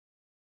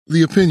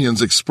The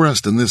opinions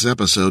expressed in this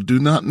episode do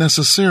not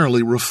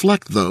necessarily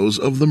reflect those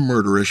of the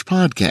Murderish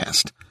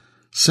podcast.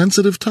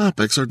 Sensitive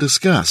topics are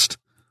discussed.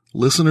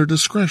 Listener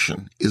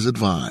discretion is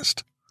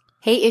advised.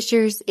 Hey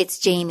Ishers, it's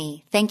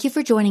Jamie. Thank you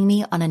for joining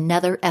me on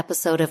another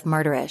episode of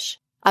Murderish.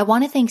 I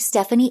want to thank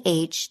Stephanie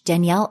H.,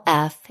 Danielle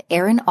F.,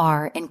 Aaron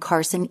R., and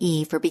Carson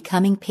E. for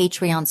becoming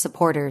Patreon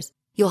supporters.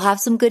 You'll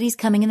have some goodies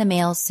coming in the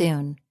mail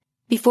soon.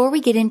 Before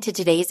we get into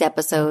today's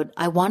episode,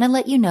 I want to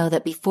let you know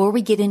that before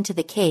we get into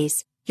the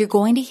case, you're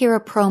going to hear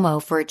a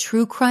promo for a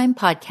true crime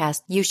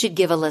podcast you should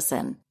give a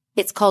listen.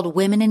 It's called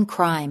Women in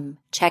Crime.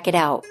 Check it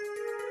out.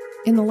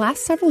 In the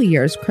last several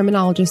years,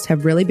 criminologists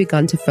have really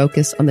begun to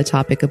focus on the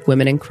topic of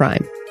women in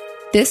crime.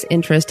 This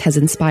interest has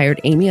inspired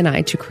Amy and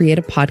I to create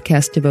a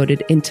podcast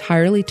devoted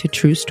entirely to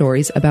true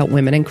stories about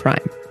women in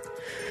crime.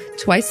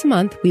 Twice a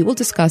month, we will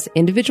discuss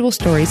individual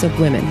stories of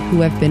women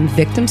who have been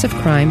victims of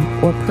crime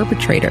or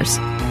perpetrators.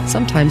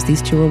 Sometimes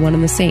these two are one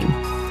and the same.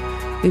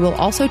 We will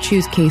also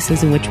choose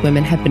cases in which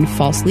women have been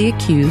falsely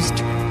accused,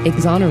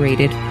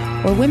 exonerated,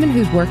 or women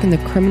whose work in the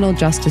criminal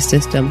justice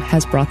system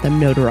has brought them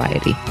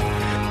notoriety.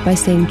 By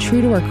staying true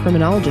to our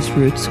criminologist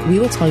roots, we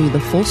will tell you the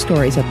full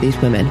stories of these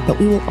women, but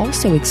we will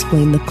also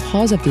explain the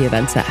cause of the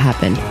events that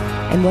happened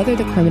and whether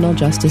the criminal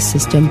justice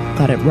system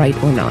got it right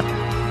or not.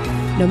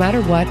 No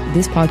matter what,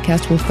 this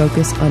podcast will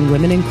focus on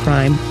women in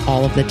crime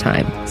all of the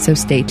time, so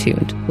stay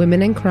tuned.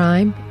 Women in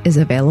Crime is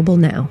available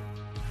now.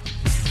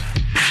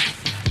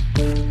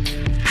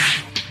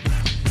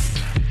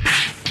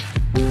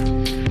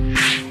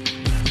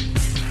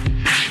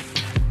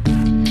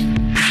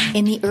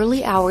 In the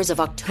early hours of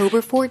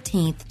October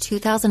 14th,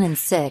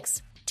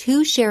 2006,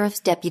 two sheriff's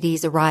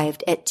deputies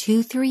arrived at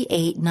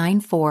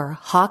 23894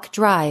 Hawk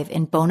Drive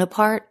in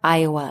Bonaparte,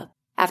 Iowa,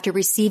 after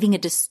receiving a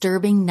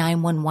disturbing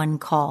 911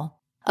 call.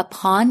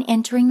 Upon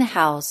entering the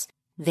house,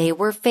 they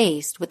were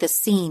faced with a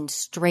scene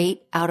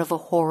straight out of a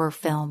horror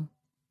film.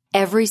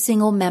 Every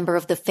single member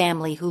of the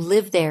family who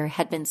lived there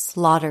had been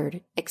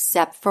slaughtered,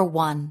 except for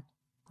one.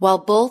 While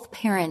both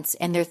parents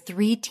and their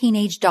 3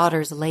 teenage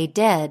daughters lay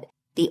dead,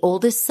 the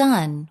oldest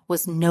son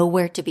was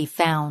nowhere to be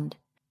found.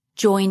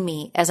 Join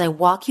me as I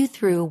walk you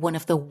through one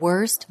of the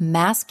worst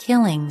mass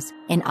killings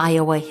in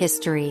Iowa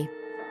history.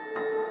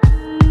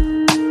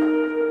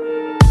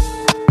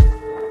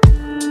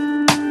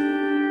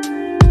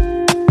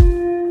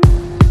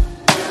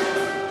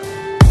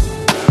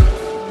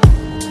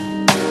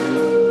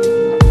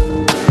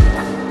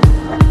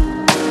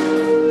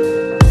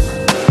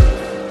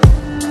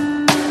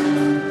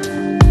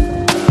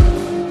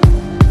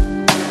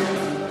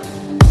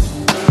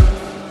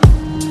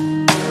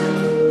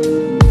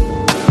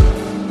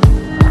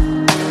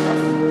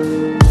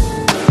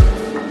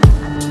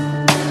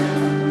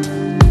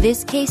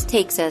 This case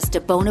takes us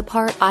to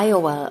Bonaparte,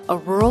 Iowa, a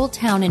rural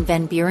town in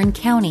Van Buren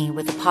County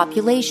with a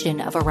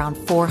population of around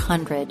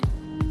 400.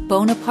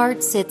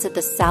 Bonaparte sits at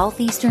the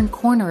southeastern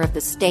corner of the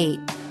state,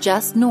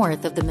 just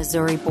north of the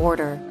Missouri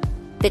border.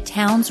 The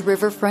town's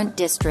riverfront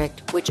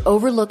district, which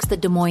overlooks the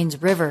Des Moines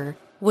River,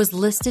 was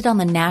listed on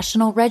the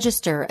National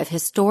Register of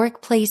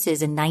Historic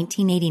Places in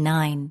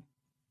 1989.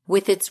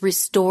 With its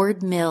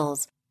restored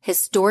mills,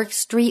 historic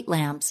street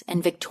lamps,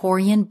 and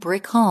Victorian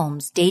brick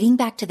homes dating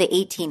back to the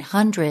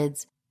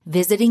 1800s,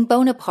 visiting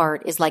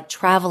Bonaparte is like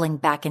traveling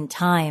back in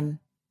time.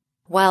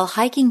 While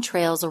hiking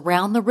trails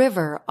around the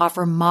river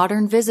offer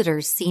modern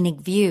visitors scenic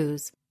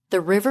views,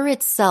 the river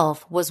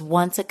itself was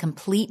once a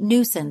complete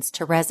nuisance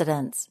to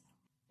residents.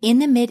 In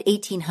the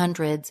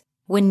mid-1800s,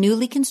 when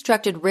newly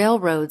constructed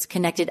railroads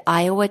connected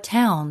Iowa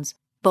towns,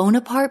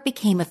 Bonaparte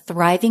became a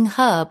thriving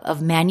hub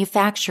of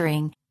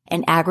manufacturing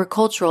and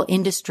agricultural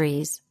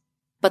industries.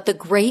 But the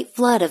Great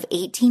Flood of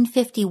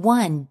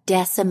 1851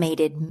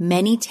 decimated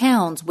many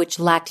towns which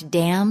lacked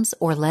dams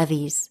or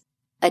levees.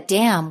 A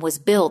dam was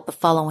built the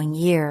following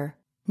year.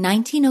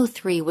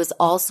 1903 was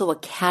also a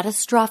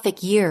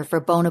catastrophic year for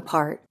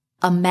Bonaparte.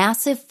 A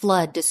massive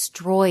flood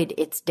destroyed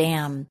its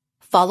dam,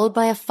 followed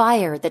by a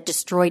fire that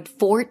destroyed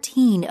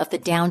 14 of the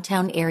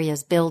downtown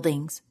area's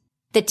buildings.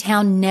 The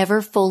town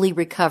never fully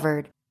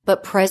recovered,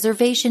 but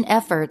preservation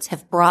efforts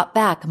have brought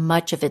back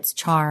much of its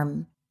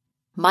charm.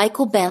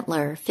 Michael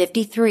Bentler,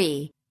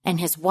 53, and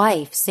his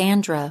wife,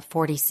 Sandra,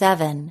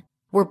 47,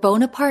 were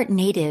Bonaparte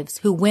natives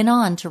who went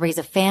on to raise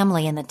a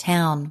family in the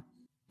town.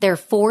 Their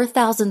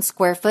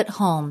 4,000-square-foot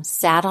home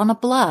sat on a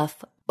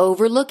bluff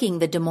overlooking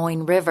the Des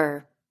Moines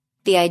River.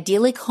 The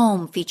idyllic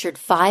home featured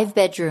 5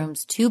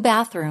 bedrooms, 2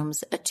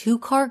 bathrooms, a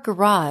 2-car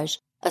garage,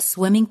 a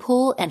swimming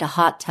pool, and a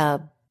hot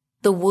tub.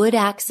 The wood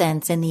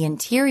accents in the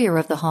interior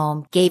of the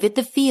home gave it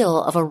the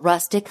feel of a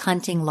rustic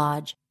hunting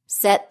lodge,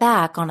 set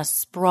back on a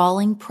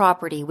sprawling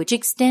property which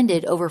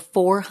extended over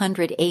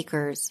 400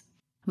 acres.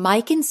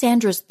 Mike and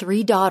Sandra's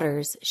 3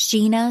 daughters,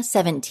 Sheena,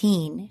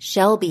 17,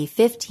 Shelby,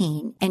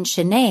 15, and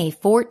Shanae,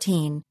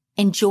 14,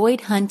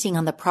 enjoyed hunting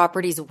on the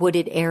property's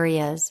wooded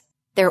areas.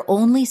 Their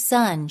only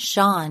son,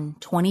 Sean,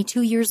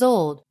 22 years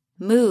old,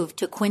 moved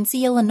to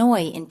Quincy,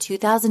 Illinois in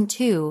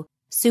 2002,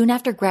 soon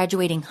after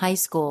graduating high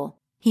school.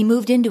 He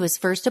moved into his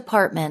first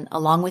apartment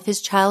along with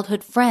his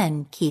childhood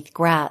friend, Keith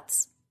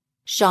Gratz.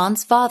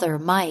 Sean's father,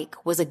 Mike,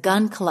 was a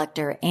gun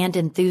collector and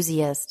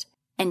enthusiast,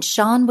 and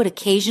Sean would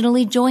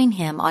occasionally join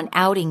him on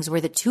outings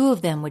where the two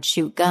of them would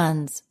shoot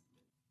guns.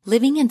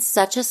 Living in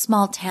such a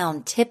small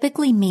town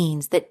typically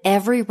means that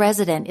every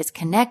resident is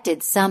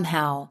connected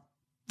somehow.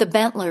 The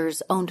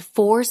Bentlers owned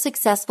 4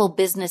 successful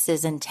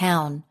businesses in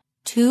town,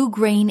 2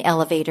 grain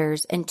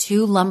elevators and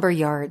 2 lumber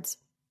yards.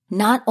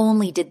 Not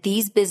only did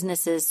these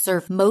businesses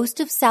serve most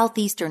of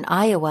southeastern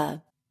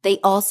Iowa, they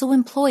also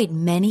employed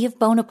many of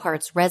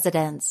Bonaparte's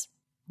residents.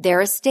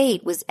 Their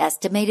estate was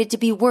estimated to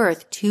be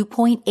worth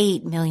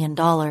 $2.8 million.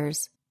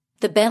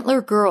 The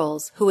Bentler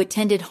girls, who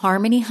attended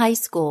Harmony High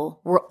School,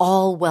 were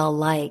all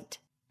well-liked.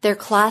 Their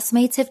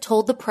classmates have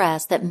told the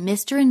press that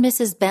Mr. and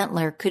Mrs.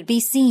 Bentler could be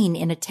seen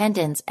in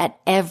attendance at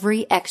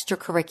every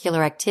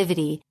extracurricular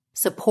activity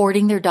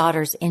supporting their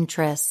daughter's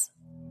interests.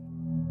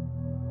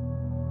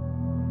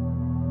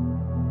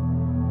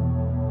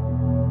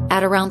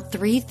 At around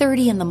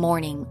 3:30 in the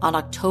morning on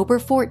October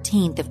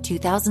 14th of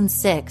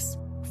 2006,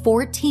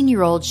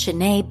 14-year-old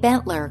Shanae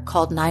Bentler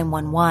called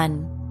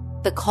 911.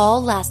 The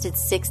call lasted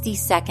 60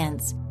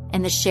 seconds,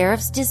 and the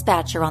sheriff's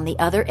dispatcher on the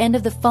other end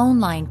of the phone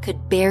line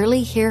could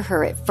barely hear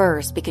her at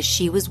first because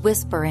she was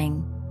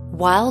whispering.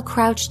 While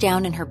crouched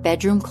down in her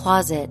bedroom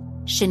closet,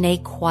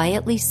 Shanae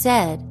quietly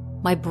said,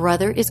 "My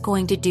brother is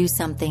going to do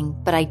something,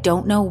 but I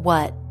don't know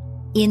what."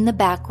 In the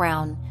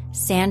background,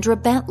 Sandra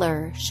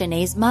Bentler,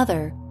 Shanae's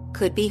mother,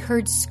 could be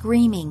heard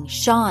screaming,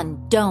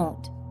 "Sean,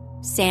 don't."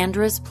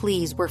 Sandra's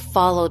pleas were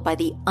followed by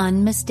the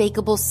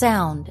unmistakable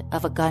sound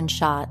of a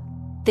gunshot.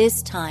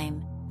 This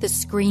time, the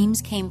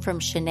screams came from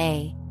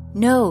Shanae.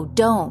 "No,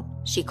 don't,"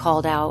 she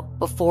called out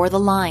before the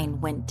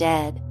line went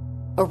dead.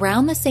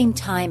 Around the same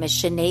time as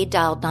Shanae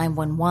dialed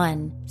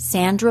 911,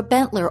 Sandra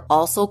Bentler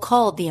also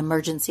called the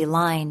emergency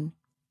line.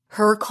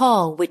 Her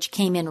call, which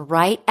came in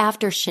right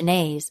after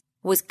Shanae's,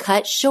 was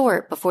cut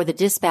short before the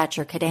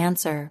dispatcher could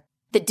answer.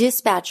 The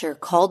dispatcher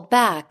called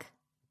back,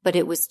 but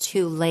it was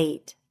too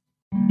late.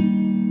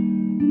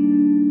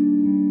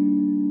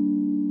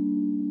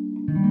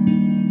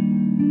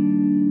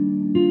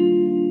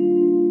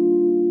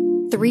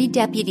 Three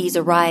deputies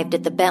arrived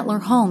at the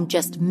Bentler home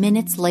just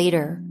minutes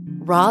later: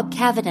 Rob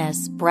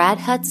Cavanis, Brad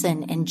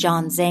Hudson, and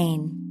John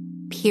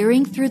Zane.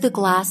 Peering through the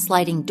glass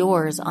sliding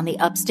doors on the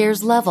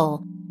upstairs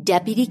level,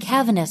 Deputy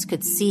Cavanis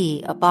could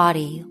see a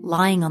body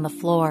lying on the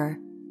floor.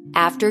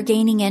 After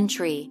gaining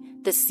entry,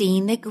 the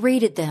scene that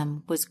greeted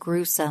them was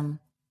gruesome.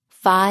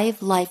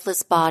 5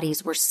 lifeless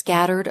bodies were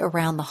scattered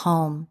around the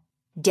home.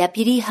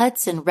 Deputy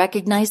Hudson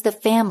recognized the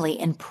family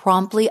and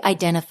promptly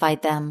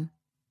identified them.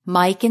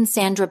 Mike and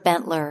Sandra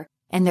Bentler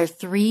and their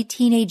 3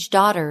 teenage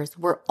daughters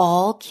were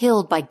all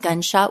killed by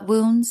gunshot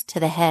wounds to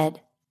the head.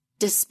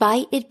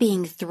 Despite it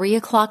being 3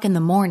 o'clock in the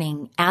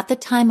morning at the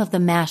time of the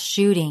mass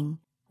shooting,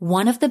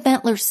 one of the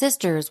Bentler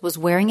sisters was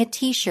wearing a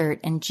t-shirt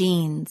and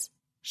jeans.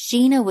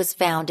 Sheena was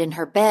found in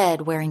her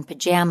bed wearing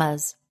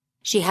pajamas.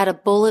 She had a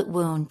bullet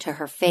wound to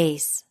her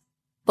face.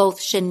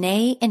 Both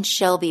Shanae and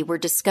Shelby were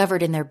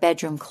discovered in their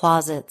bedroom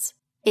closets.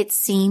 It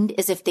seemed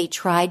as if they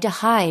tried to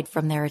hide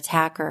from their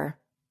attacker.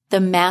 The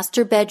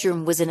master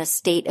bedroom was in a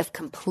state of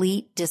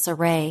complete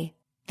disarray.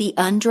 The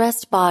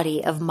undressed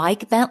body of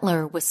Mike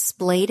Bentler was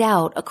splayed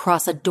out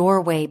across a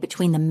doorway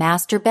between the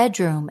master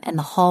bedroom and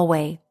the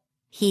hallway.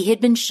 He had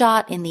been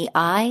shot in the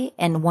eye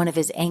and one of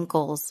his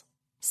ankles.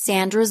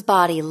 Sandra's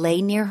body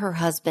lay near her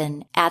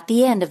husband at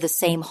the end of the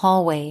same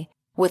hallway,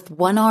 with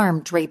one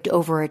arm draped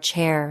over a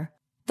chair.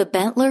 The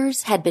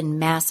Bentlers had been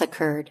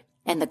massacred,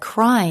 and the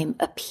crime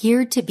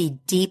appeared to be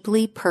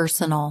deeply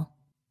personal.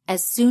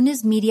 As soon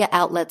as media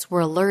outlets were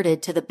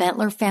alerted to the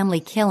Bentler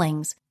family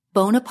killings,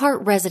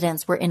 Bonaparte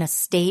residents were in a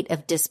state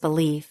of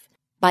disbelief.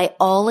 By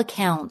all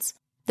accounts,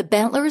 the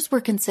Bentlers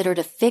were considered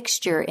a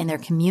fixture in their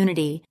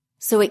community,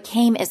 so it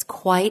came as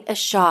quite a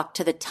shock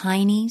to the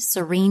tiny,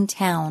 serene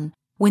town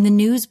when the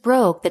news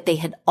broke that they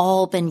had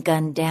all been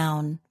gunned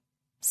down.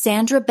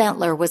 Sandra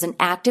Bentler was an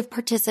active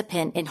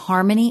participant in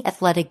Harmony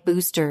Athletic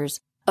Boosters,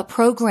 a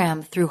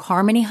program through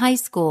Harmony High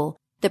School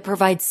that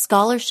provides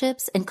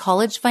scholarships and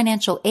college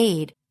financial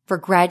aid for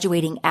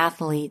graduating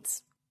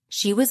athletes.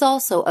 She was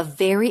also a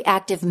very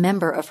active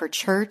member of her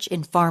church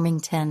in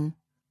Farmington.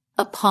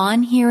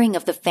 Upon hearing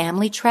of the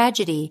family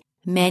tragedy,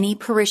 many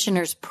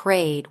parishioners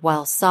prayed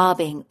while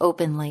sobbing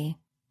openly.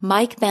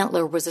 Mike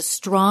Bentler was a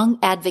strong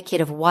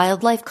advocate of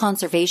wildlife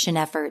conservation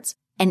efforts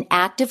and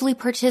actively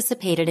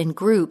participated in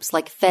groups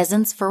like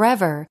Pheasants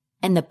Forever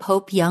and the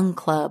Pope Young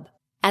Club.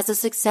 As a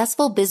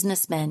successful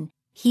businessman,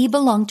 he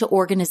belonged to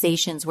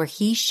organizations where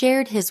he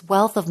shared his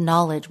wealth of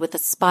knowledge with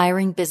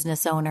aspiring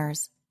business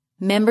owners.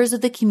 Members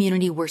of the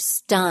community were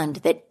stunned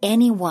that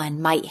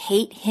anyone might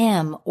hate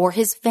him or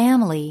his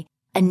family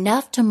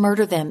enough to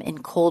murder them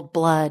in cold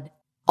blood.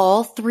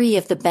 All 3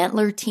 of the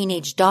Bentler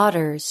teenage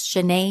daughters,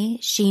 Shanae,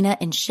 Sheena,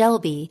 and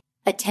Shelby,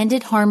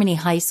 attended Harmony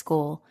High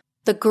School.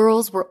 The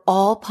girls were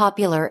all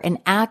popular and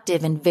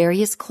active in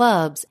various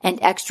clubs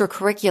and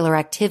extracurricular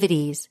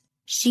activities.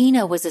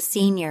 Sheena was a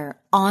senior,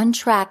 on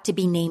track to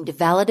be named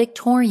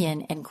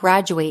valedictorian and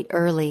graduate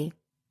early.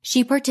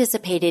 She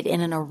participated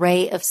in an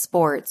array of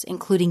sports,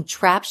 including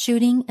trap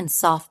shooting and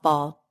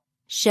softball.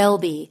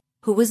 Shelby,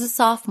 who was a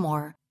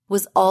sophomore,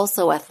 was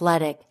also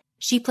athletic.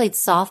 She played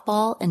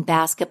softball and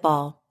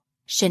basketball.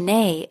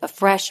 Shanae, a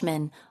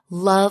freshman,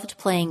 loved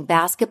playing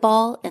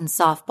basketball and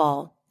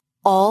softball.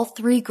 All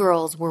three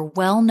girls were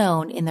well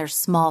known in their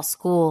small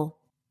school.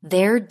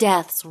 Their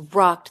deaths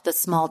rocked the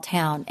small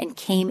town and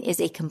came as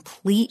a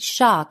complete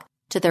shock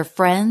to their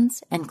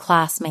friends and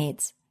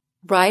classmates.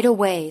 Right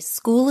away,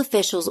 school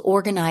officials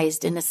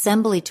organized an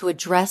assembly to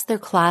address their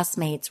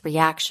classmates'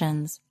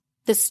 reactions.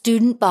 The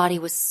student body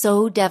was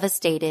so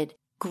devastated,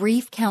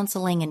 grief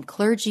counseling and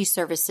clergy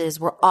services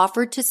were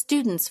offered to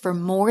students for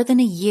more than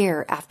a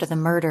year after the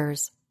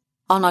murders.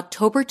 On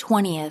October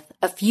 20th,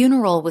 a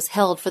funeral was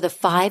held for the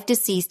 5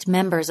 deceased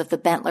members of the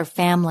Bentler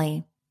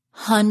family.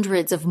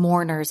 Hundreds of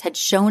mourners had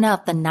shown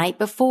up the night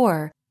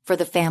before for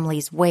the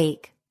family's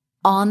wake.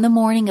 On the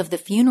morning of the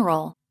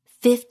funeral,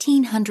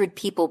 1,500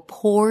 people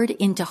poured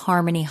into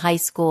Harmony High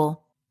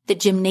School. The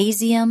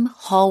gymnasium,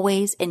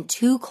 hallways, and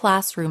 2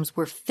 classrooms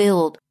were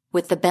filled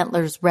with the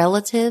Bentlers'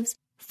 relatives,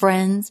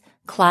 friends,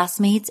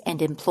 classmates,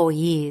 and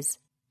employees.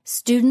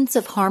 Students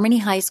of Harmony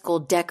High School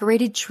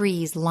decorated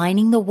trees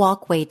lining the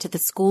walkway to the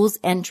school's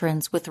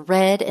entrance with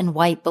red and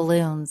white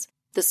balloons,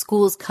 the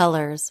school's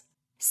colors.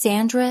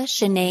 Sandra,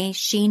 Shanae,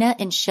 Sheena,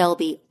 and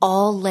Shelby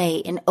all lay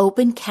in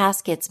open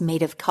caskets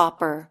made of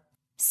copper.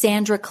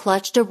 Sandra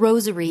clutched a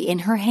rosary in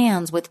her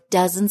hands with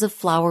dozens of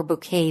flower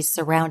bouquets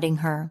surrounding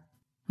her.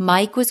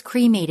 Mike was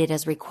cremated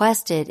as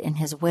requested in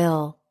his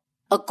will.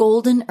 A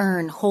golden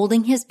urn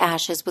holding his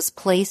ashes was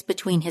placed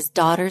between his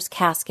daughter's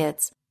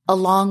caskets,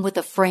 along with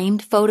a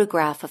framed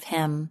photograph of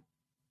him.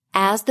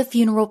 As the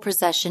funeral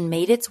procession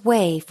made its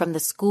way from the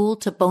school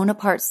to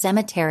Bonaparte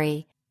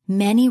Cemetery,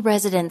 many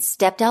residents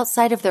stepped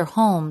outside of their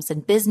homes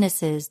and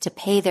businesses to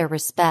pay their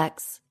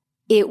respects.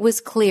 It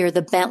was clear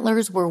the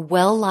Bentlers were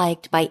well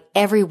liked by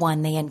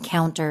everyone they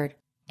encountered.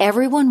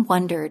 Everyone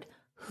wondered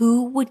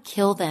who would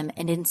kill them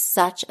and in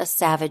such a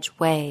savage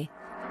way.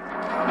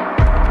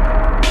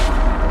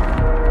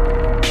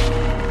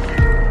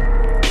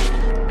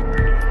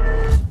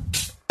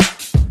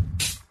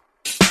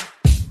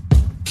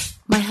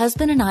 My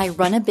husband and I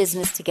run a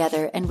business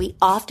together, and we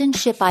often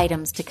ship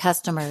items to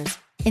customers.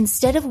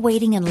 Instead of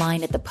waiting in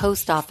line at the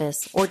post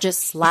office or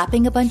just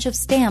slapping a bunch of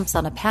stamps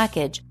on a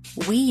package,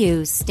 we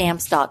use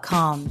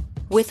Stamps.com.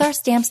 With our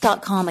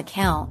Stamps.com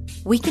account,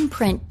 we can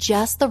print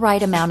just the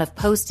right amount of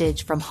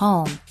postage from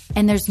home,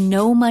 and there's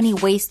no money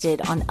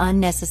wasted on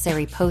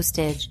unnecessary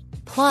postage.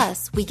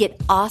 Plus, we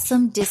get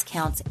awesome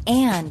discounts,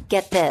 and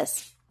get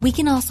this, we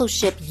can also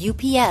ship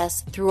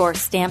UPS through our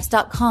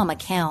Stamps.com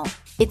account.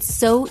 It's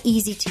so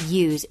easy to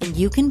use, and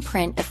you can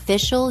print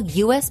official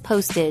U.S.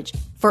 postage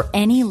for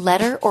any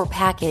letter or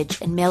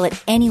package and mail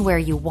it anywhere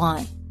you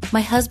want.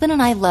 My husband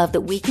and I love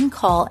that we can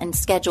call and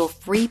schedule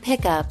free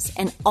pickups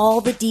and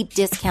all the deep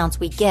discounts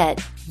we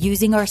get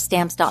using our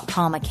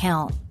Stamps.com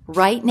account.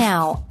 Right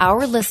now,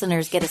 our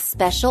listeners get a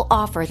special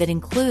offer that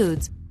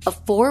includes a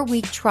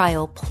 4-week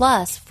trial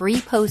plus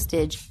free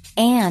postage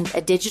and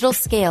a digital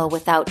scale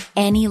without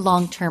any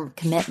long-term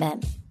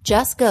commitment.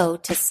 Just go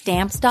to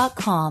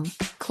Stamps.com,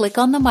 click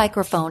on the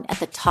microphone at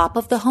the top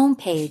of the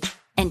homepage,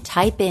 and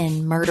type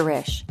in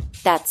Murderish.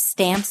 That's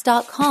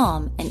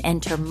Stamps.com and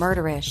enter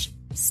Murderish.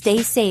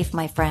 Stay safe,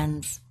 my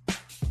friends.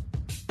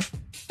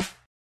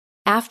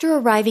 After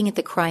arriving at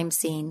the crime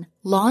scene,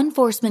 law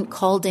enforcement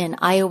called in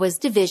Iowa's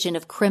Division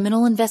of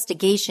Criminal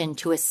Investigation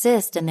to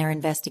assist in their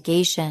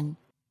investigation.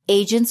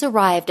 Agents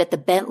arrived at the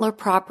Bentler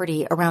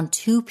property around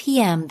 2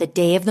 p.m. the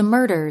day of the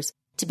murders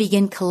to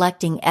begin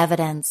collecting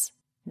evidence.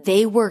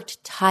 They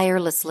worked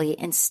tirelessly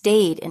and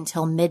stayed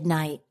until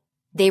midnight.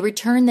 They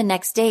returned the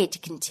next day to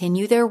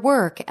continue their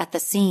work at the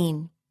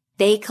scene.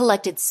 They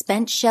collected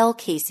spent shell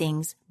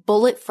casings,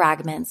 bullet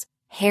fragments,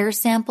 hair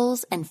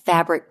samples, and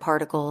fabric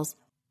particles.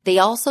 They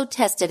also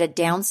tested a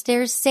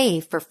downstairs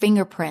safe for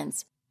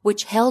fingerprints,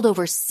 which held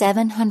over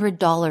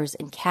 $700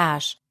 in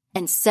cash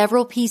and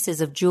several pieces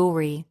of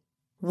jewelry.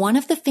 One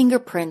of the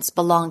fingerprints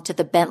belonged to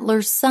the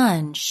Bentler's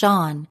son,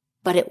 Sean,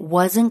 but it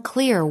wasn't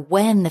clear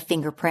when the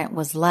fingerprint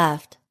was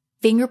left.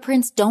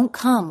 Fingerprints don't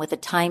come with a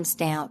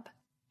timestamp.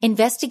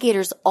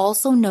 Investigators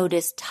also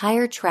noticed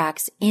tire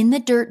tracks in the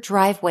dirt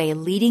driveway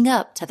leading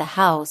up to the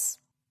house.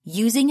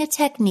 Using a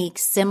technique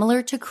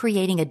similar to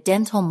creating a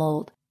dental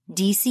mold,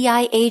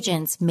 DCI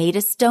agents made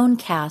a stone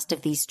cast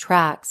of these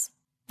tracks.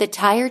 The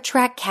tire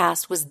track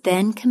cast was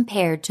then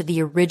compared to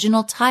the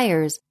original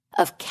tires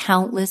of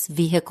countless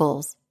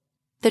vehicles.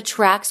 The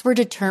tracks were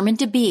determined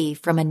to be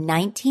from a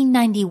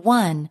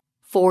 1991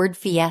 Ford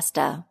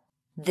Fiesta.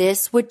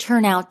 This would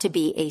turn out to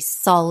be a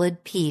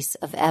solid piece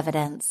of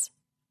evidence.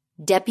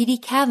 Deputy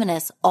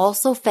Cavanis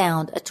also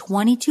found a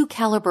 .22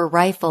 caliber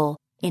rifle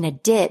in a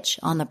ditch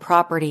on the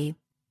property.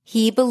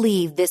 He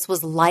believed this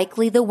was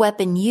likely the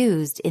weapon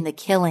used in the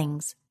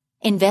killings.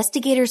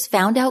 Investigators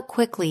found out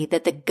quickly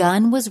that the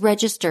gun was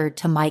registered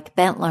to Mike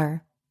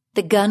Bentler.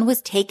 The gun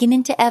was taken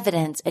into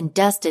evidence and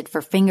dusted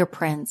for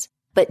fingerprints,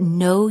 but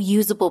no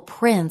usable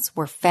prints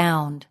were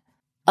found.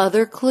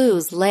 Other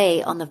clues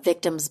lay on the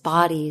victims'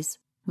 bodies.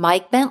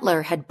 Mike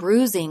Bentler had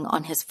bruising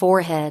on his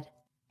forehead.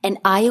 An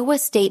Iowa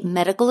State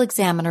medical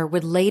examiner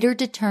would later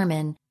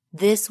determine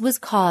this was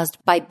caused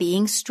by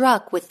being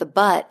struck with the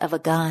butt of a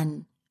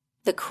gun.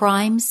 The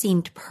crime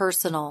seemed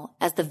personal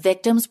as the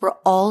victims were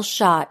all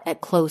shot at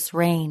close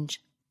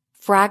range.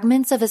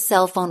 Fragments of a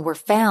cell phone were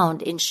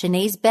found in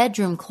Shanae's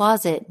bedroom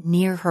closet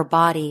near her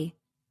body.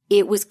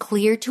 It was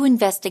clear to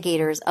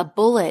investigators a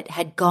bullet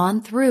had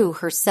gone through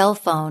her cell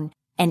phone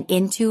and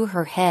into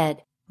her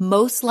head,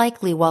 most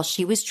likely while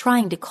she was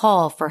trying to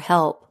call for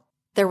help.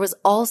 There was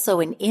also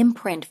an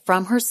imprint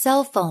from her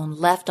cell phone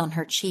left on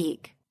her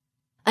cheek.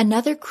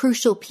 Another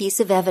crucial piece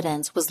of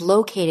evidence was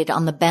located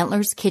on the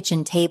Bentlers'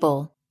 kitchen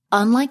table.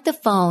 Unlike the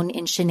phone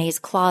in Shanae's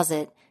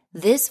closet,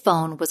 this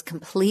phone was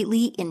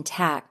completely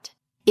intact.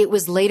 It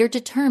was later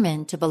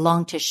determined to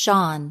belong to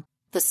Sean,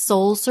 the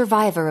sole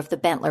survivor of the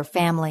Bentler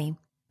family.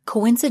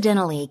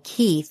 Coincidentally,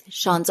 Keith,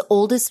 Sean's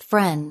oldest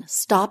friend,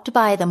 stopped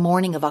by the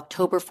morning of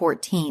October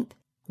 14th.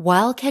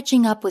 While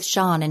catching up with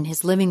Sean in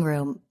his living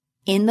room,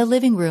 in the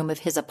living room of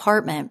his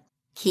apartment,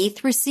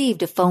 Keith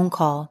received a phone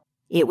call.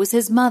 It was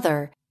his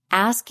mother,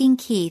 asking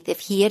Keith if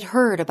he had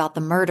heard about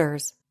the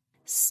murders.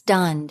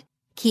 Stunned,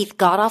 Keith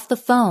got off the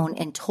phone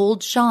and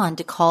told Sean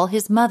to call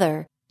his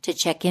mother to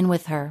check in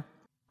with her.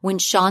 When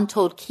Sean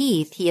told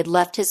Keith he had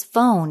left his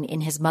phone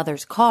in his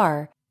mother's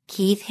car,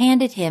 Keith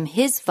handed him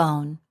his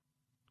phone.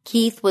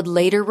 Keith would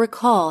later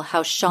recall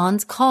how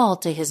Sean's call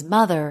to his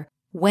mother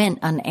went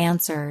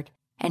unanswered,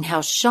 and how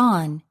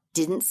Sean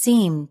didn't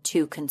seem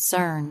too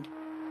concerned.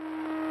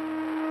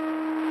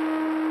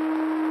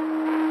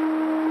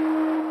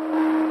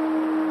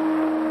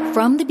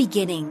 From the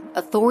beginning,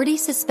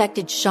 authorities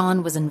suspected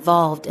Sean was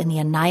involved in the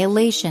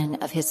annihilation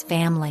of his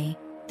family.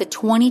 The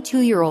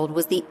 22-year-old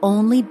was the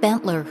only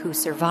Bentler who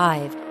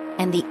survived,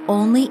 and the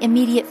only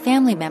immediate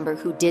family member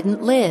who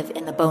didn't live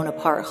in the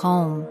Bonaparte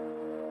home.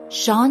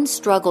 Sean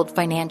struggled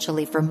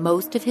financially for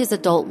most of his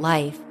adult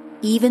life,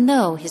 even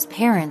though his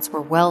parents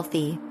were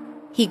wealthy.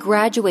 He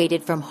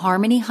graduated from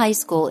Harmony High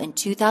School in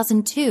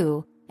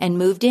 2002 and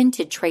moved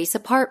into Trace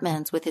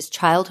Apartments with his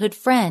childhood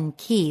friend,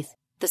 Keith,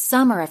 the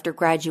summer after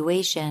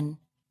graduation.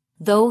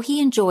 Though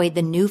he enjoyed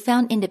the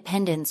newfound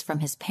independence from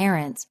his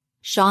parents,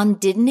 Sean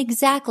didn't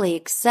exactly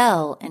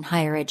excel in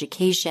higher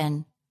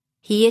education.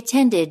 He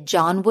attended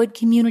John Wood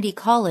Community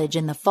College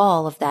in the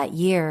fall of that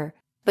year,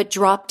 but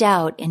dropped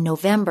out in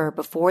November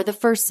before the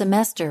first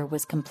semester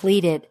was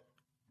completed.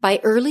 By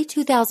early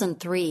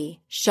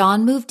 2003,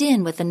 Sean moved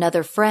in with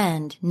another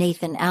friend,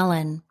 Nathan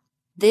Allen.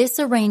 This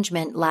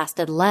arrangement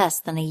lasted less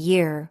than a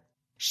year.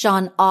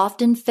 Sean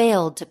often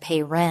failed to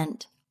pay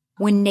rent.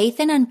 When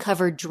Nathan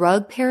uncovered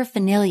drug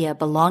paraphernalia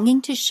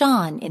belonging to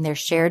Sean in their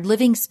shared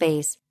living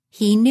space,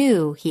 he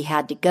knew he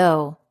had to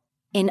go.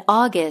 In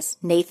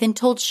August, Nathan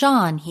told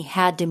Sean he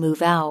had to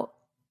move out.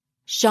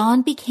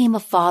 Sean became a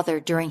father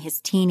during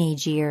his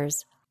teenage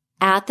years.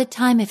 At the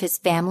time of his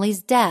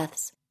family's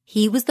deaths,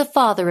 he was the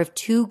father of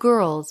 2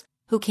 girls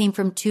who came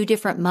from 2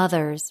 different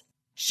mothers.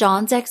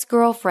 Sean's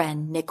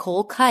ex-girlfriend,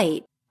 Nicole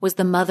Kite, was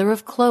the mother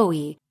of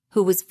Chloe,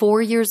 who was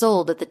 4 years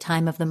old at the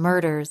time of the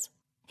murders.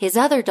 His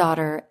other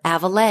daughter,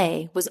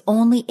 Avalae, was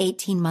only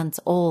 18 months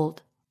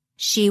old.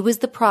 She was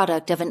the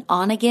product of an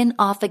on-again,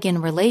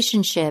 off-again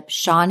relationship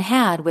Sean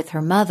had with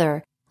her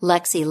mother,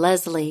 Lexi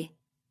Leslie.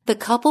 The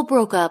couple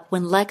broke up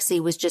when Lexi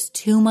was just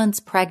 2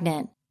 months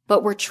pregnant,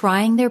 but were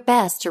trying their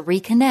best to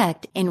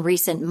reconnect in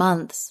recent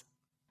months.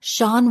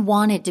 Sean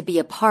wanted to be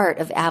a part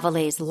of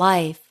Avalae's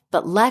life,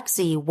 but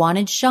Lexi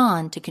wanted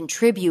Sean to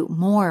contribute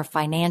more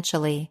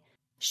financially.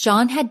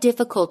 Sean had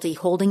difficulty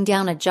holding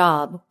down a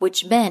job,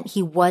 which meant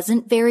he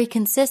wasn't very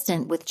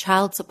consistent with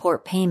child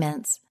support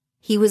payments.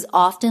 He was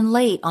often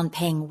late on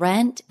paying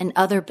rent and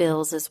other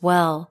bills as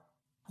well.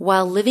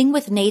 While living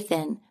with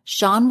Nathan,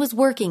 Sean was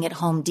working at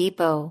Home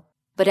Depot,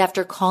 but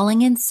after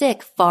calling in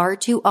sick far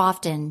too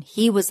often,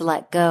 he was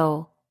let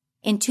go.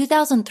 In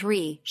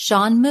 2003,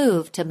 Sean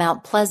moved to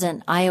Mount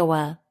Pleasant,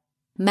 Iowa.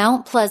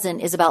 Mount Pleasant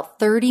is about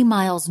 30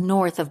 miles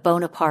north of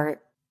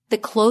Bonaparte. The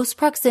close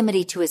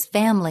proximity to his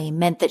family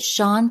meant that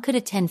Sean could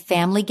attend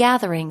family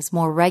gatherings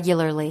more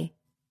regularly.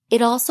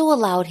 It also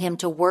allowed him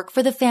to work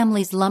for the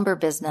family's lumber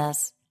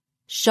business.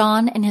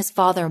 Sean and his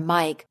father,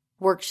 Mike,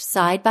 worked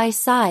side by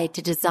side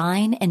to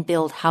design and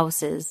build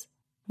houses.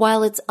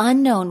 While it's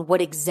unknown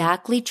what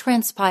exactly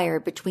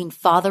transpired between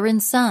father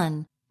and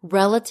son,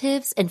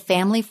 relatives and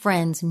family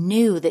friends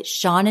knew that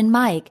Sean and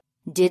Mike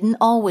didn't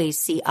always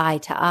see eye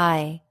to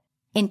eye.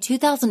 In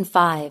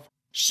 2005,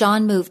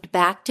 Sean moved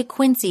back to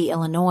Quincy,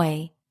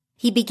 Illinois.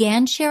 He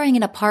began sharing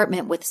an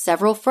apartment with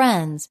several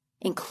friends,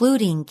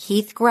 including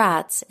Keith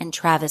Gratz and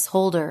Travis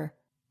Holder.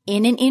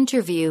 In an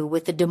interview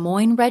with the Des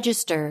Moines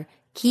Register,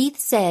 Keith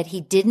said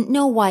he didn't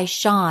know why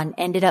Sean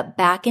ended up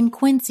back in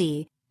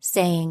Quincy,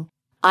 saying,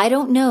 "I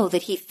don't know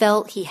that he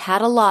felt he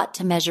had a lot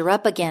to measure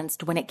up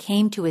against when it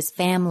came to his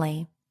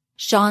family."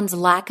 Sean's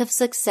lack of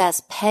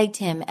success pegged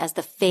him as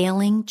the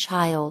failing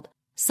child,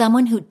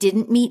 someone who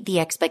didn't meet the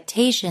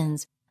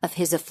expectations of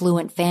his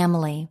affluent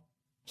family.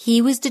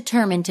 He was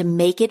determined to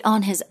make it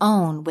on his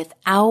own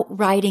without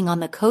riding on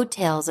the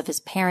coattails of his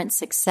parents'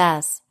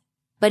 success.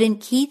 But in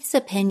Keith's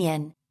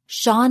opinion,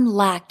 Sean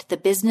lacked the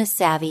business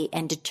savvy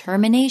and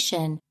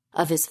determination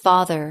of his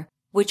father,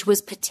 which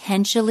was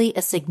potentially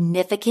a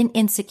significant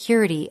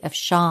insecurity of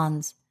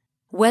Sean's.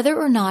 Whether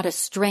or not a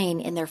strain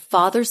in their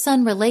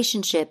father-son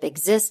relationship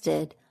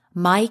existed,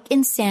 Mike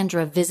and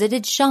Sandra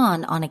visited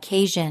Sean on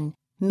occasion,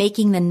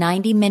 making the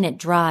 90-minute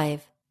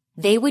drive.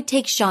 They would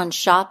take Sean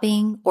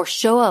shopping or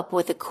show up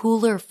with a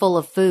cooler full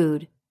of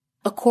food.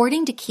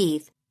 According to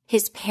Keith,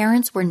 his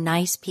parents were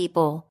nice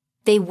people.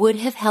 They would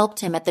have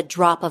helped him at the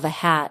drop of a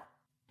hat.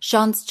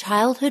 Sean's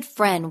childhood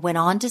friend went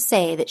on to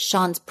say that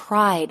Sean's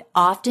pride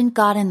often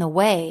got in the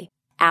way.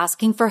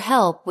 Asking for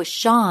help was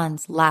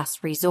Sean's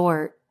last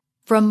resort.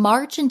 From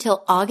March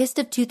until August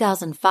of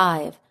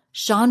 2005,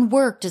 Sean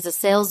worked as a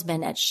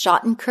salesman at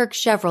Schottenkirk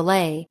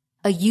Chevrolet,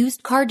 a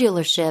used car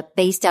dealership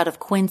based out of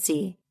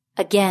Quincy.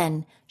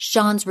 Again,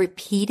 Sean's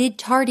repeated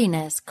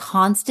tardiness,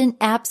 constant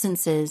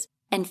absences,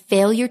 and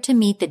failure to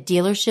meet the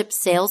dealership's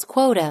sales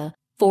quota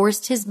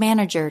forced his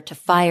manager to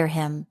fire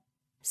him.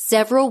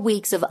 Several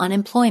weeks of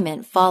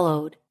unemployment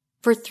followed.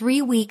 For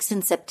 3 weeks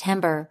in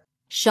September,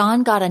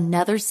 Sean got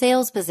another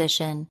sales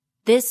position,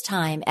 this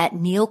time at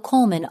Neil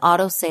Coleman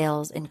Auto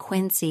Sales in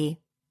Quincy.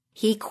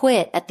 He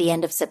quit at the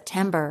end of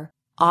September,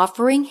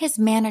 offering his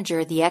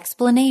manager the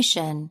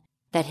explanation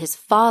that his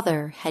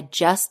father had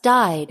just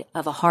died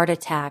of a heart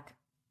attack.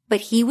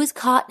 But he was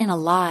caught in a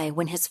lie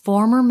when his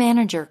former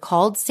manager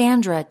called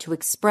Sandra to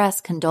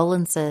express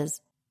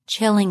condolences.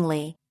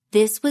 Chillingly,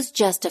 this was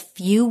just a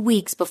few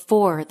weeks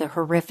before the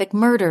horrific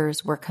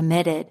murders were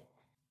committed.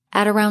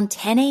 At around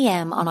 10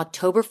 a.m. on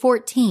October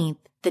 14th,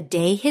 the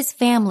day his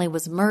family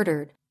was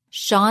murdered,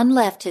 Sean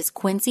left his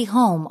Quincy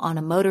home on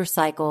a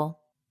motorcycle.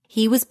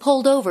 He was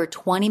pulled over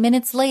 20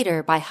 minutes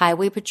later by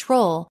Highway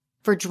Patrol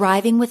for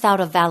driving without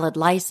a valid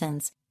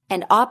license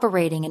and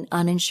operating an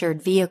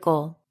uninsured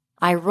vehicle.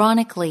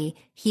 Ironically,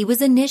 he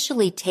was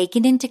initially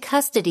taken into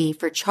custody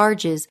for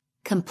charges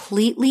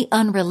completely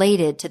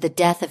unrelated to the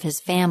death of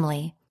his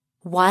family.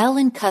 While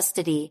in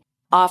custody,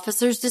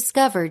 officers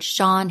discovered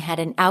Sean had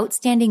an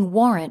outstanding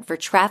warrant for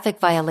traffic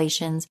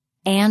violations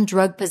and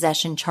drug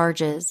possession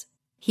charges.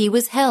 He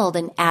was held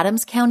in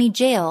Adams County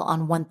Jail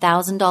on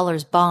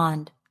 $1,000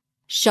 bond.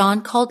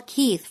 Sean called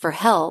Keith for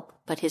help,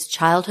 but his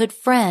childhood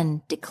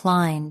friend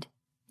declined.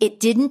 It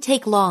didn't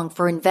take long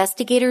for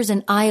investigators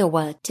in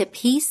Iowa to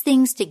piece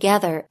things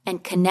together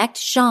and connect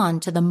Sean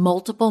to the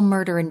multiple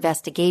murder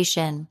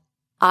investigation.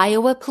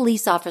 Iowa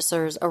police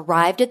officers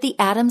arrived at the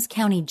Adams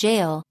County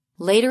Jail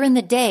later in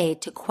the day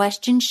to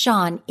question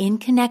Sean in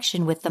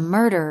connection with the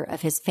murder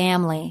of his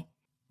family.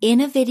 In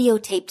a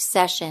videotaped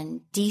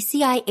session,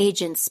 DCI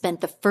agents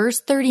spent the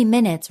first 30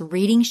 minutes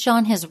reading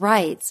Sean his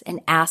rights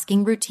and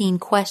asking routine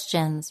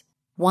questions.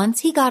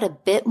 Once he got a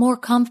bit more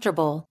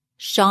comfortable,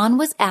 Sean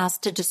was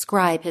asked to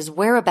describe his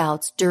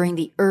whereabouts during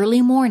the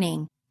early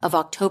morning of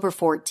October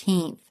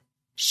 14th.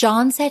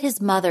 Sean said his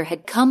mother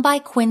had come by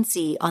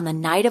Quincy on the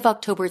night of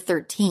October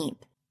 13th.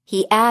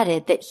 He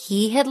added that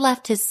he had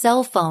left his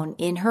cell phone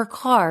in her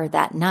car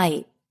that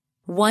night.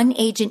 One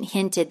agent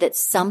hinted that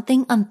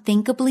something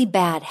unthinkably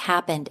bad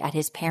happened at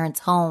his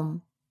parents'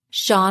 home.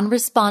 Sean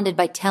responded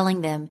by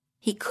telling them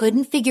he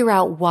couldn't figure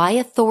out why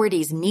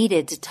authorities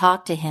needed to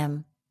talk to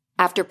him.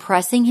 After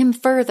pressing him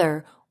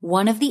further,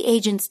 one of the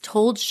agents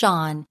told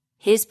Sean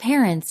his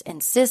parents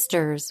and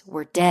sisters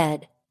were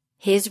dead.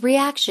 His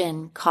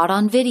reaction, caught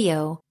on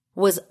video,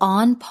 was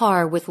on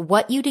par with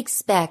what you'd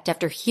expect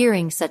after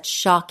hearing such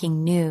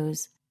shocking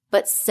news.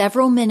 But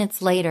several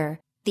minutes later,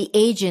 the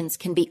agents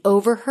can be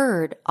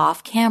overheard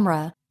off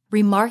camera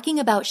remarking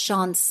about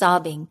Sean's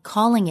sobbing,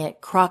 calling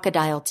it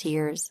crocodile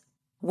tears.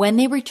 When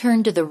they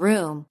return to the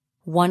room,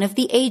 one of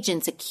the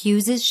agents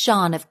accuses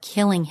Sean of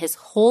killing his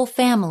whole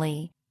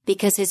family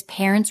because his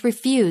parents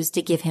refused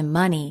to give him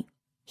money.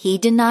 He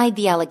denied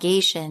the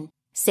allegation,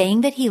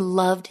 saying that he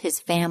loved his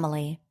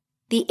family.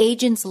 The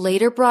agents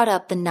later brought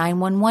up the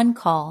 911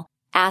 call,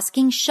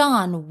 asking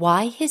Sean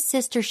why his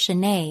sister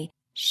Shanae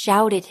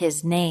shouted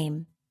his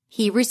name.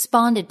 He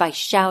responded by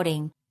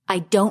shouting, "I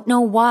don't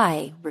know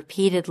why,"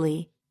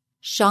 repeatedly.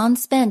 Sean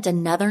spent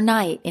another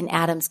night in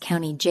Adams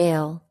County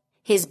Jail.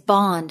 His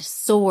bond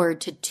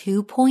soared to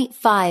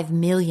 $2.5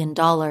 million.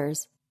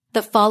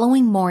 The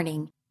following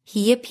morning,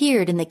 he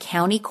appeared in the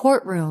county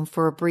courtroom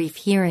for a brief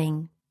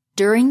hearing.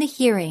 During the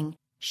hearing,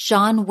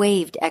 Sean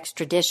waived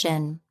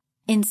extradition.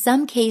 In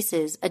some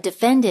cases, a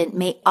defendant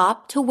may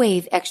opt to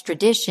waive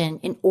extradition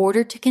in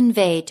order to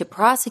convey to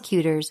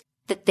prosecutors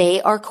that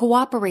they are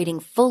cooperating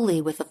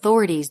fully with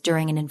authorities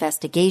during an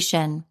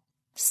investigation.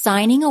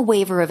 Signing a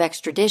waiver of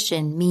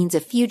extradition means a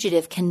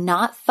fugitive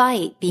cannot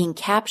fight being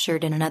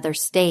captured in another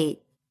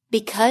state.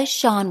 Because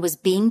Sean was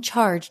being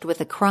charged with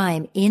a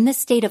crime in the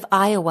state of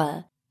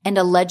Iowa and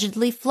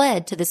allegedly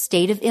fled to the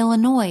state of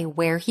Illinois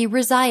where he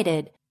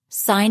resided,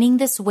 signing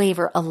this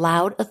waiver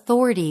allowed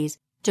authorities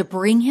to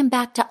bring him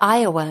back to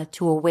Iowa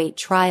to await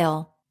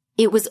trial.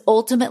 It was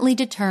ultimately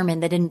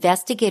determined that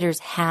investigators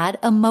had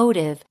a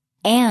motive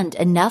and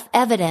enough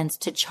evidence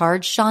to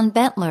charge Sean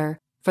Bentler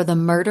for the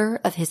murder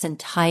of his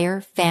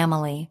entire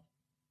family.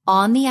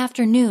 On the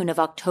afternoon of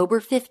October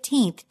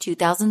 15,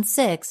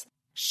 2006,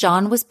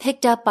 Sean was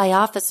picked up by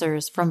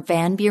officers from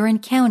Van Buren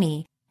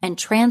County and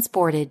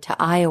transported to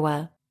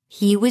Iowa.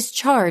 He was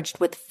charged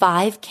with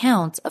 5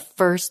 counts of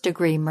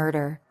first-degree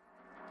murder.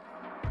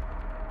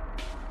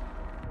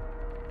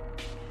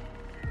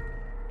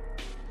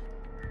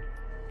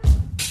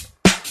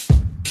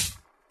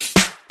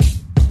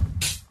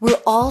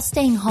 We're all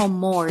staying home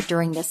more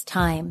during this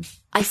time.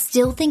 I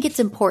still think it's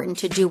important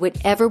to do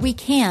whatever we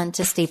can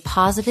to stay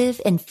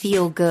positive and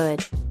feel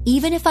good.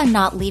 Even if I'm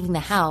not leaving the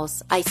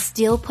house, I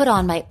still put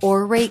on my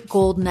Orate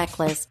gold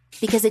necklace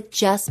because it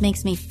just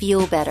makes me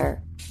feel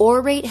better.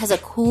 Orate has a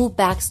cool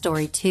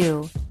backstory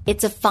too.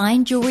 It's a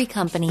fine jewelry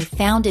company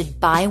founded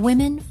by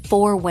women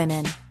for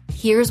women.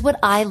 Here's what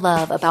I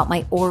love about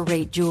my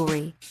Orate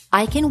jewelry.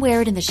 I can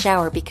wear it in the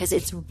shower because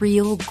it's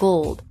real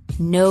gold,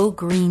 no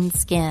green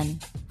skin.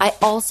 I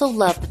also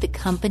love that the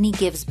company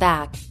gives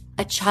back.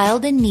 A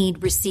child in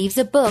need receives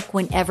a book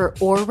whenever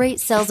Orate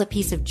sells a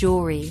piece of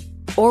jewelry.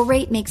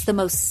 Orate makes the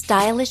most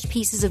stylish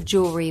pieces of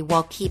jewelry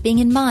while keeping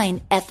in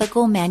mind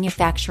ethical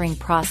manufacturing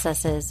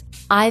processes.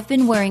 I've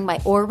been wearing my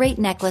Orate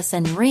necklace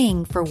and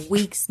ring for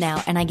weeks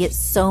now, and I get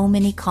so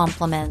many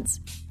compliments.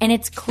 And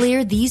it's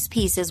clear these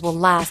pieces will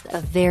last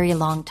a very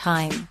long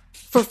time.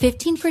 For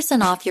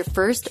 15% off your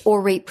first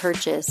Orate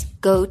purchase,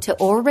 go to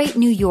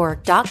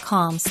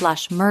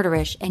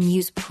oratenewyork.com/murderish and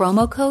use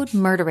promo code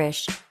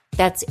MURDERISH.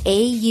 That's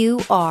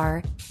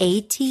AURATE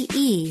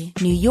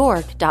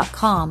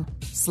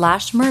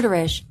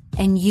newyork.com/murderish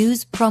and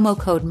use promo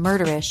code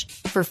MURDERISH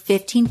for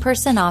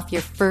 15% off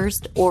your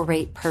first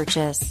Orate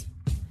purchase.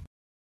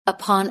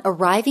 Upon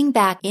arriving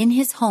back in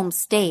his home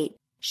state,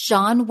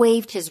 Sean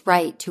waived his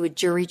right to a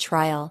jury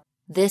trial.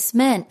 This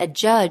meant a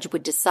judge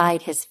would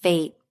decide his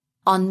fate.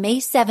 On May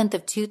 7th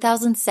of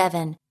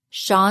 2007,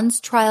 Sean's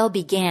trial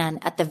began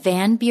at the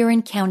Van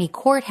Buren County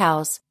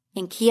Courthouse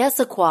in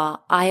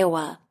Keosauqua,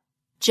 Iowa.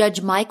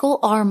 Judge Michael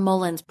R.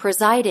 Mullins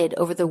presided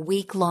over the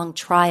week-long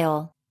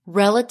trial.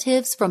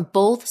 Relatives from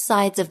both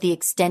sides of the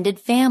extended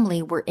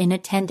family were in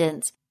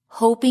attendance,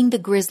 hoping the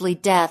grisly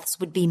deaths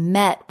would be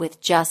met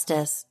with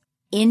justice.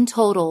 In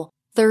total,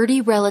 30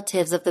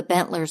 relatives of the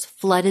Bentlers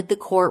flooded the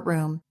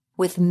courtroom,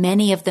 with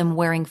many of them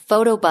wearing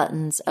photo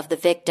buttons of the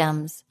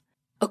victims.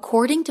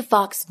 According to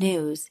Fox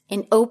News,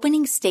 in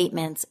opening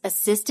statements,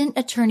 Assistant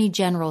Attorney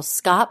General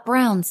Scott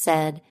Brown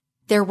said,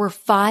 "There were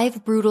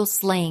 5 brutal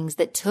slayings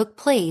that took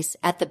place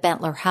at the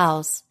Bentler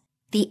house.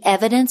 The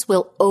evidence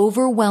will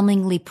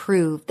overwhelmingly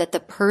prove that the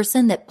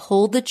person that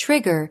pulled the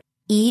trigger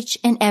each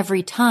and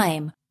every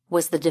time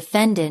was the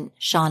defendant,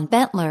 Sean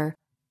Bentler."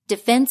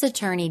 Defense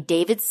attorney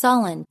David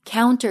Solon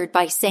countered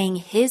by saying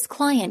his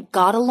client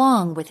got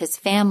along with his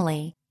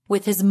family,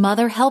 with his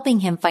mother helping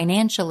him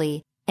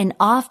financially and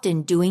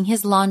often doing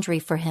his laundry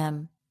for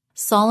him.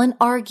 Solon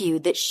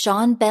argued that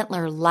Sean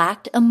Bentler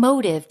lacked a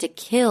motive to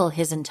kill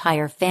his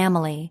entire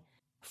family.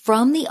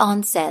 From the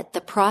onset, the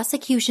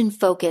prosecution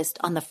focused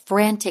on the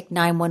frantic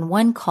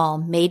 911 call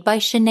made by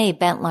Shanae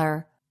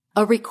Bentler.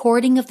 A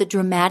recording of the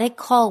dramatic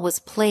call was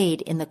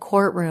played in the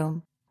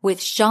courtroom,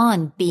 with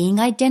Sean being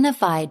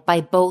identified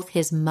by both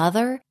his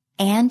mother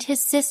and his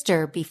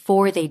sister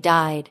before they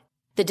died.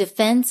 The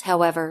defense,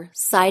 however,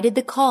 cited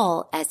the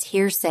call as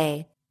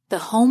hearsay. The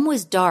home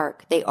was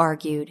dark, they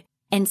argued,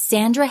 and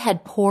Sandra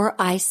had poor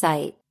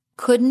eyesight.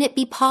 Couldn't it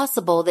be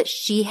possible that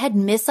she had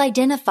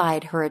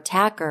misidentified her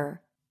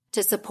attacker?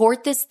 To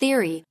support this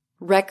theory,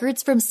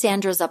 records from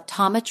Sandra's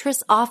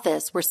optometrist's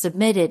office were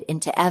submitted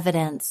into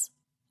evidence.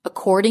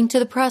 According to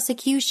the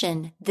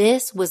prosecution,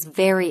 this was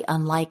very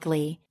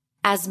unlikely.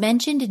 As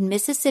mentioned in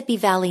Mississippi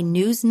Valley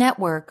News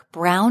Network,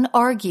 Brown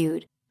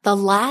argued the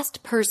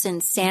last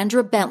person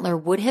Sandra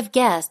Bentler would have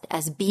guessed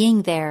as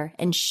being there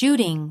and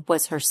shooting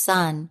was her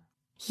son.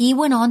 He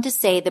went on to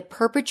say the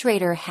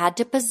perpetrator had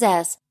to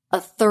possess a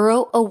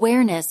thorough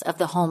awareness of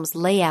the home's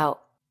layout.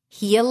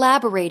 He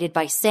elaborated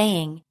by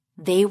saying,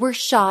 "They were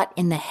shot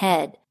in the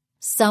head.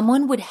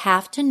 Someone would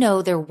have to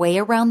know their way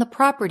around the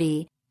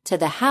property to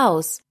the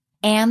house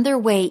and their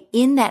way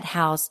in that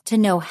house to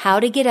know how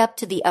to get up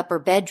to the upper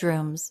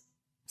bedrooms.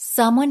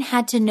 Someone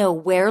had to know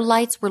where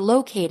lights were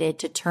located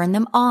to turn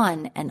them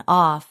on and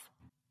off."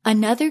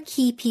 Another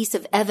key piece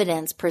of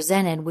evidence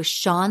presented was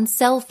Sean's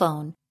cell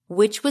phone,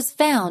 which was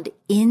found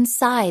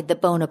inside the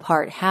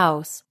Bonaparte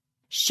house.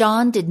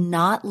 Sean did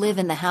not live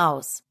in the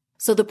house,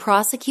 so the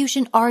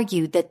prosecution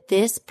argued that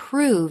this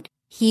proved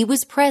he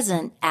was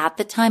present at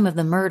the time of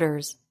the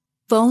murders.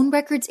 Phone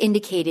records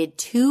indicated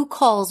 2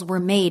 calls were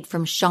made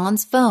from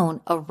Sean's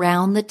phone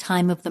around the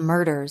time of the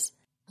murders.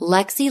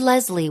 Lexi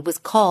Leslie was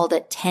called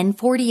at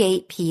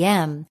 10:48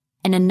 p.m.,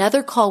 and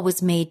another call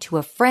was made to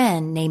a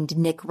friend named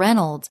Nick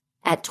Reynolds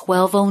at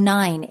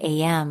 12:09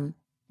 a.m.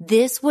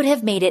 This would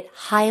have made it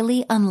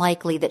highly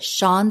unlikely that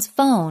Sean's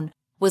phone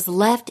was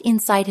left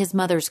inside his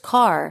mother's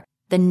car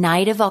the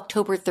night of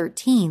October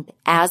 13th,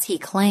 as he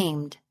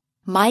claimed.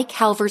 Mike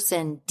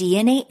Halverson,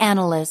 DNA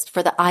analyst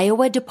for the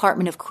Iowa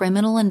Department of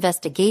Criminal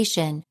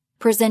Investigation,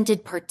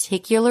 presented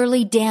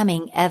particularly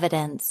damning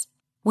evidence.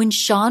 When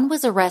Sean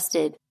was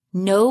arrested,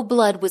 no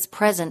blood was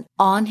present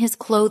on his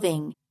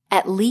clothing,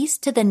 at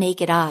least to the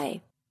naked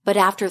eye. But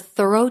after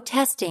thorough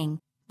testing,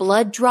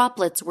 blood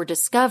droplets were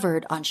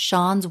discovered on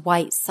Sean's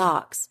white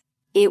socks.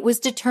 It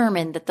was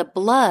determined that the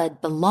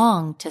blood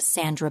belonged to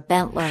Sandra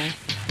Bentler.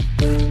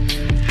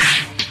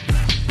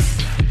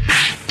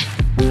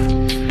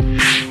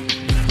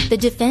 The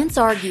defense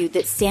argued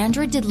that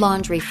Sandra did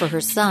laundry for her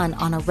son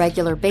on a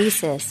regular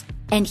basis,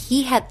 and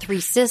he had 3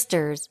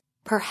 sisters.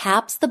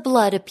 Perhaps the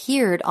blood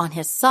appeared on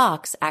his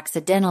socks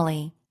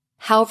accidentally.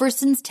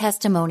 Halverson's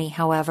testimony,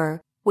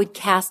 however, would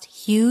cast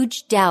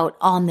huge doubt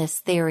on this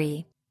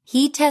theory.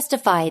 He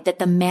testified that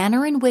the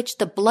manner in which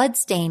the blood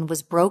stain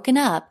was broken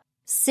up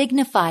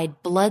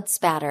signified blood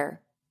spatter.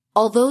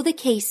 Although the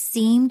case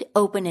seemed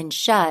open and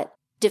shut,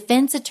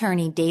 defense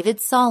attorney David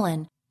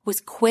Solon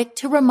was quick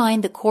to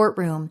remind the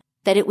courtroom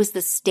that it was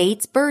the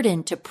state's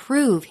burden to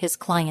prove his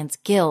client's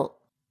guilt.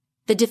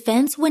 The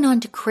defense went on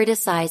to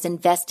criticize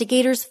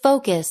investigators'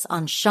 focus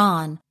on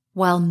Sean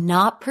while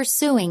not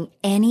pursuing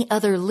any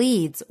other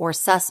leads or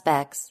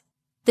suspects.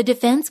 The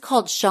defense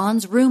called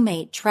Sean's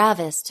roommate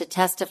Travis to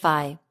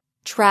testify.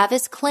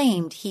 Travis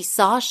claimed he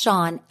saw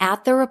Sean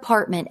at their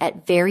apartment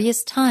at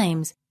various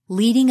times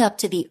leading up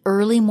to the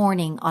early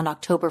morning on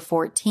October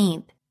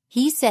 14th.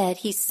 He said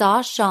he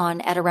saw Sean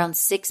at around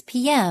 6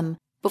 p.m.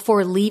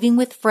 before leaving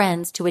with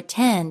friends to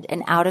attend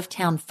an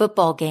out-of-town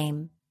football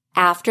game.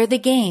 After the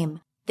game,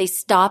 they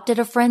stopped at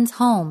a friend's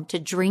home to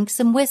drink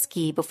some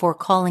whiskey before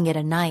calling it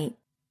a night.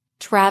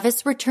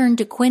 Travis returned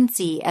to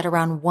Quincy at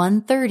around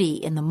 1:30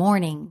 in the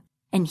morning,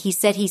 and he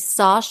said he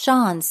saw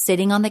Sean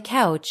sitting on the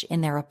couch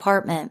in their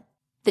apartment.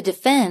 The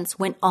defense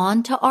went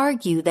on to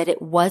argue that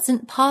it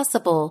wasn't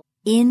possible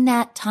in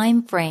that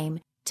time frame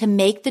to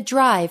make the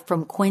drive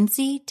from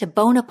Quincy to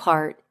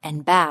Bonaparte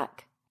and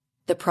back.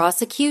 The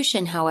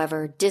prosecution,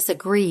 however,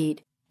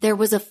 disagreed. There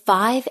was a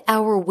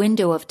 5-hour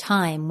window of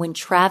time when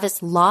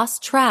Travis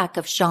lost track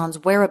of Sean's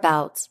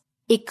whereabouts.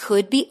 It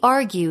could be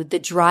argued the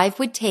drive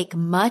would take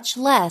much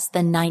less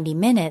than 90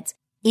 minutes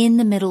in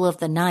the middle of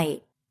the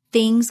night.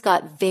 Things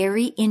got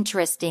very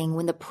interesting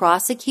when the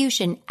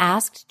prosecution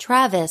asked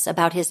Travis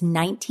about his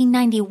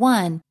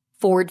 1991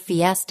 Ford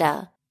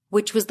Fiesta,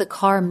 which was the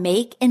car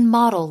make and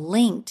model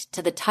linked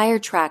to the tire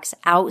tracks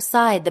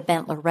outside the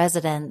Bentler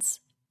residence.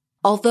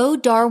 Although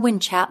Darwin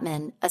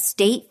Chapman, a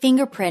state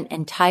fingerprint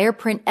and tire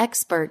print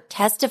expert,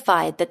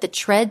 testified that the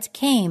treads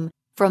came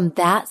from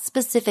that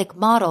specific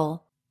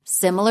model,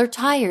 similar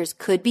tires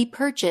could be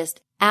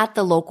purchased at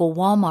the local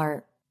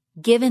Walmart.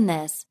 Given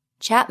this,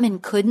 Chapman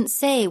couldn't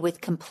say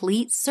with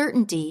complete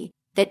certainty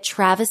that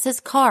Travis's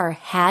car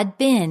had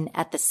been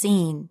at the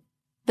scene.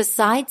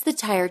 Besides the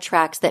tire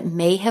tracks that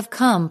may have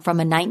come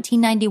from a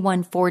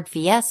 1991 Ford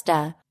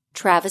Fiesta,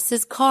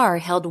 Travis's car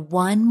held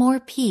one more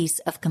piece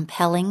of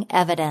compelling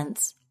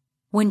evidence.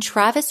 When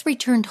Travis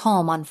returned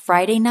home on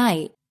Friday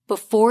night,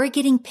 before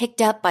getting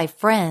picked up by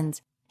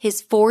friends,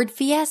 his Ford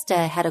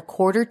Fiesta had a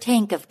quarter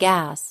tank of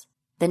gas.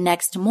 The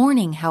next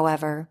morning,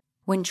 however,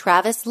 when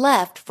Travis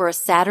left for a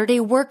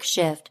Saturday work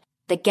shift,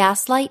 the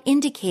gaslight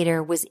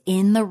indicator was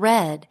in the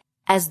red,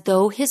 as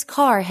though his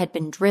car had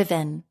been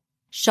driven.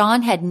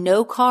 Sean had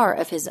no car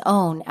of his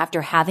own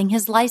after having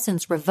his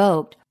license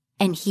revoked,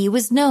 and he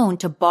was known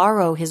to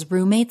borrow his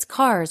roommate's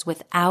cars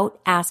without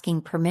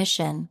asking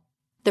permission.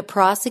 The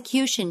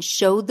prosecution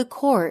showed the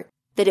court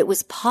that it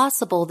was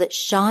possible that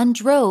Sean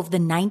drove the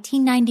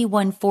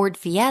 1991 Ford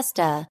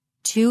Fiesta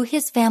to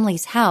his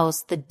family's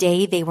house the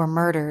day they were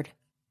murdered.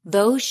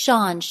 Though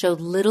Sean showed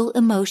little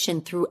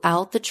emotion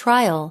throughout the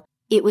trial,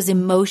 it was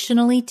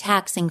emotionally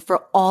taxing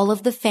for all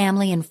of the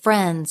family and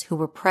friends who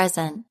were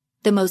present.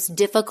 The most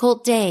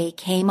difficult day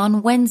came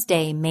on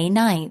Wednesday, May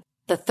 9th,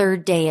 the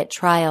third day at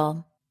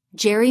trial.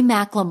 Jerry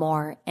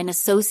McLemore, an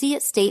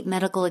associate state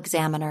medical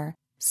examiner,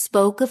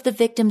 spoke of the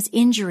victim's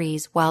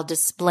injuries while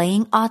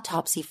displaying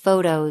autopsy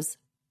photos.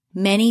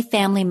 Many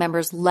family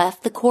members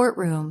left the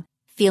courtroom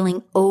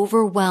feeling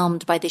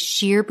overwhelmed by the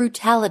sheer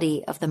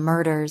brutality of the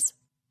murders.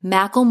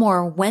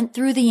 McLemore went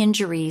through the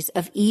injuries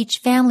of each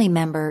family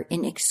member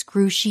in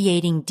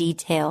excruciating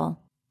detail.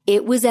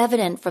 It was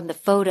evident from the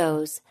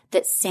photos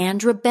that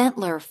Sandra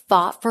Bentler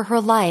fought for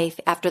her life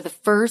after the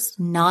first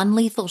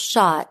non-lethal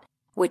shot,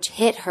 which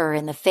hit her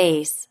in the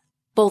face.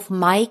 Both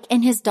Mike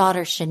and his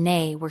daughter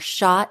Shanae were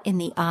shot in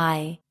the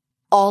eye.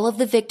 All of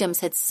the victims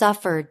had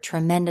suffered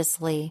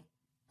tremendously.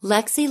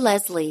 Lexi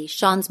Leslie,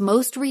 Sean's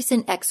most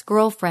recent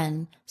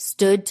ex-girlfriend,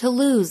 stood to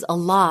lose a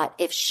lot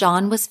if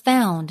Sean was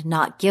found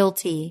not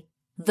guilty.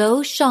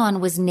 Though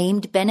Sean was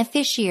named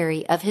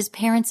beneficiary of his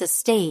parents'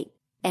 estate,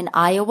 and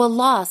Iowa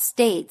law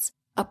states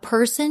a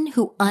person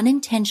who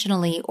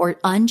unintentionally or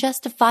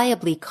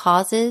unjustifiably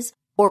causes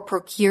or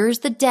procures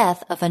the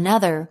death of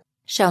another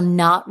shall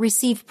not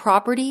receive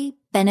property,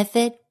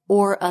 benefit,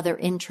 or other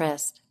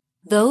interest.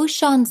 Though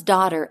Sean's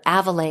daughter,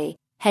 Avalae,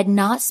 had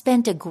not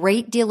spent a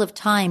great deal of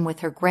time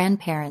with her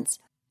grandparents,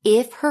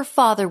 If her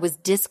father was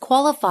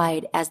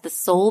disqualified as the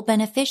sole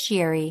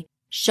beneficiary,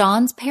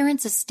 Sean's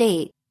parents'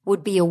 estate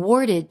would be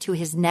awarded to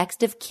his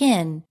next of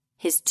kin,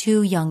 his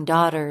 2 young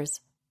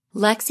daughters.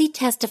 Lexi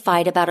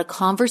testified about a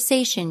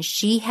conversation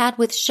she had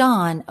with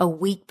Sean a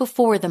week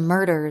before the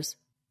murders.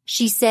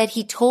 She said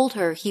he told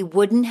her he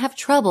wouldn't have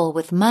trouble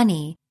with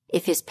money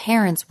if his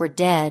parents were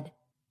dead.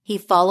 He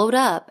followed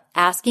up,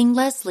 asking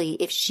Leslie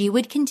if she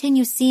would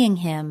continue seeing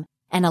him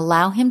and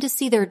allow him to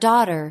see their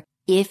daughter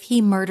if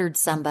he murdered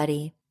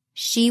somebody.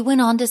 She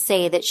went on to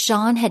say that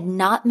Sean had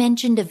not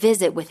mentioned a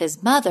visit with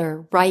his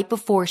mother right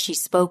before she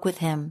spoke with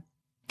him.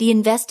 The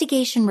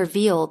investigation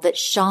revealed that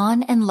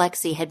Sean and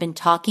Lexi had been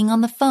talking on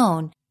the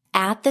phone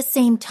at the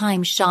same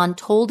time Sean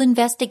told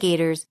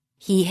investigators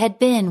he had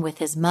been with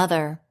his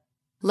mother.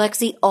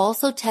 Lexi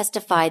also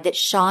testified that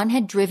Sean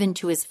had driven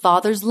to his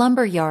father's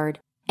lumber yard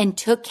and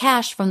took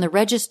cash from the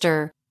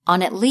register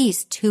on at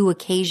least 2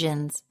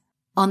 occasions.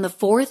 On the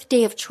 4th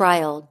day of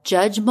trial,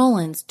 Judge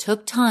Mullins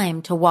took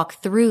time to walk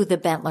through the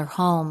Bentler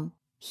home.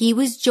 He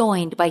was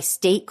joined by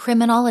state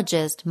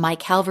criminologist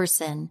Mike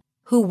Halverson,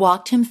 who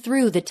walked him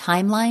through the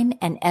timeline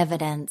and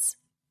evidence.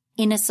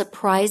 In a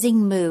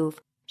surprising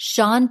move,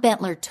 Sean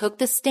Bentler took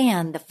the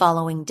stand the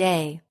following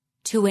day.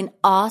 To an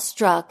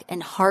awestruck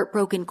and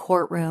heartbroken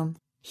courtroom,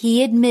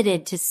 he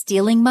admitted to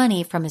stealing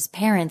money from his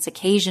parents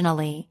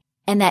occasionally,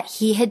 and that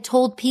he had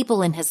told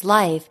people in his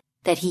life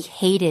that he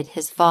hated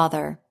his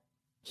father.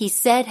 He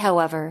said,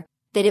 however,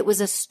 that it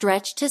was a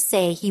stretch to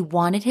say he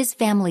wanted his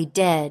family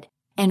dead,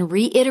 and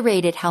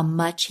reiterated how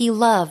much he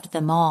loved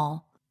them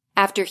all.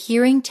 After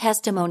hearing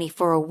testimony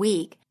for a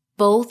week,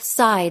 both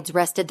sides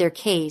rested their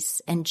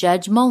case, and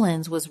Judge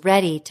Mullins was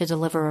ready to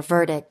deliver a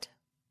verdict.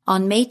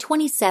 On May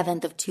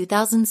 27th of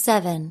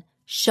 2007,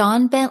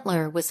 Sean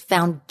Bentler was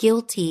found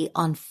guilty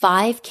on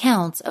 5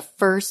 counts of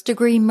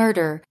first-degree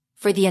murder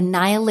for the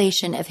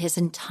annihilation of his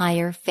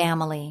entire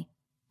family.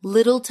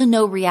 Little to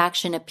no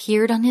reaction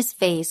appeared on his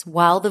face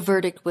while the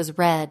verdict was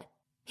read.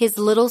 His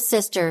little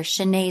sister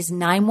Shanae's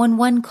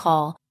 911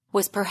 call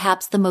was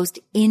perhaps the most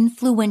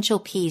influential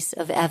piece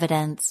of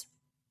evidence.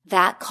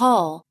 That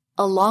call,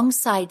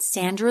 alongside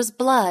Sandra's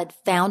blood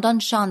found on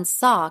Sean's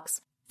socks,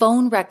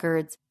 phone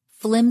records,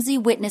 flimsy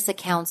witness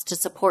accounts to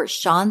support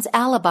Sean's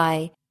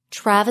alibi,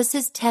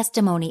 Travis's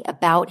testimony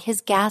about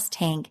his gas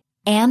tank,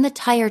 and the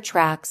tire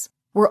tracks,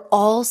 were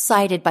all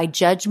cited by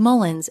Judge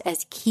Mullins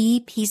as key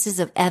pieces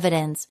of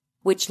evidence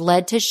which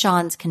led to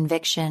Sean's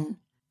conviction.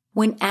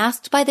 When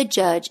asked by the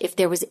judge if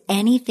there was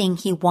anything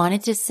he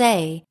wanted to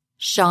say,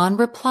 Sean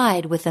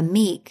replied with a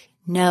meek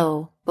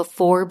no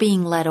before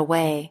being led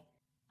away.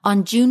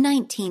 On June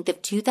 19th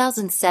of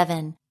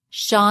 2007,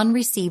 Sean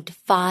received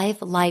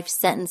 5 life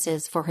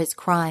sentences for his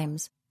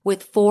crimes,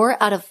 with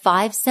 4 out of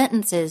 5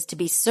 sentences to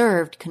be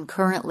served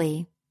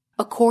concurrently.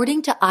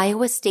 According to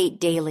Iowa State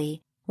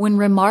Daily, when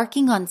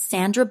remarking on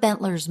Sandra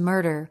Bentler's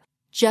murder,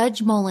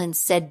 Judge Mullins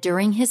said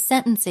during his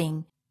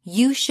sentencing,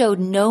 "You showed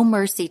no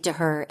mercy to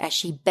her as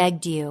she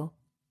begged you."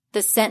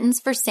 The sentence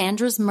for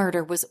Sandra's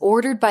murder was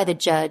ordered by the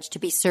judge to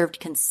be served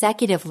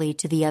consecutively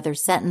to the other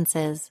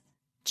sentences.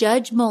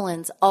 Judge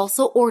Mullins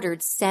also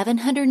ordered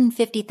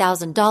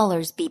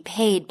 $750,000 be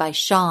paid by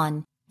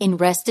Sean in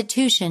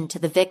restitution to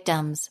the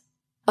victims.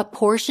 A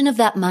portion of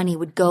that money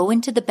would go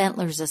into the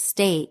Bentlers'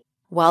 estate,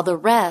 while the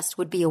rest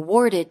would be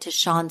awarded to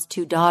Sean's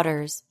 2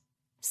 daughters.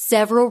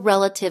 Several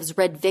relatives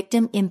read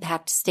victim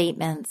impact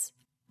statements.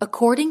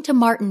 According to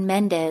Martin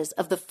Mendez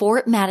of the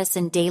Fort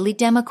Madison Daily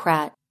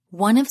Democrat,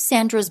 one of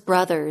Sandra's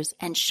brothers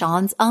and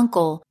Sean's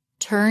uncle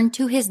turned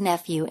to his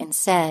nephew and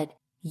said,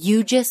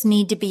 "You just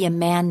need to be a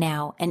man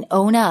now and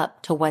own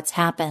up to what's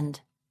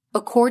happened."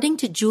 According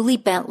to Julie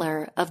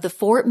Bentler of the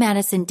Fort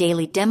Madison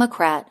Daily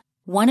Democrat,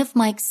 one of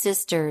Mike's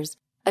sisters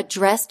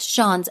addressed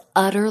Sean's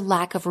utter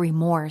lack of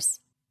remorse.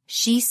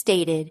 She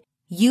stated,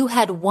 "You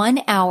had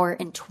 1 hour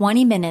and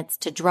 20 minutes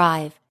to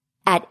drive.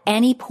 At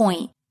any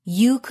point,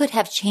 you could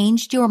have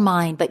changed your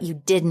mind, but you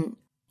didn't.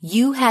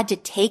 You had to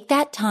take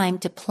that time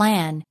to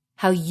plan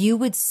how you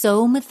would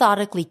so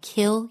methodically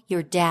kill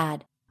your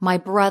dad, my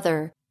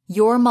brother,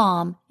 your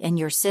mom, and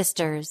your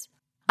sisters.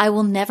 I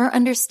will never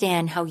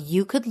understand how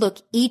you could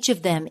look each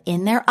of them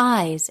in their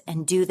eyes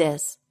and do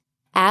this."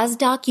 As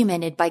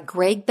documented by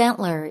Greg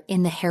Bentler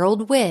in the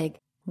Herald Whig,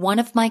 one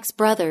of Mike's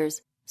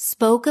brothers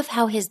spoke of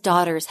how his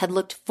daughters had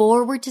looked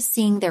forward to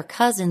seeing their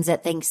cousins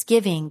at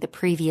Thanksgiving the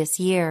previous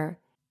year.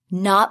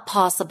 "Not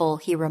possible,"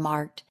 he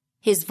remarked,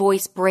 his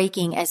voice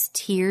breaking as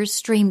tears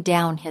streamed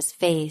down his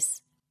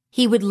face.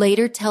 He would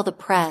later tell the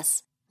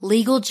press,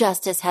 "Legal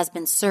justice has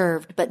been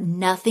served, but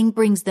nothing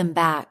brings them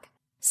back.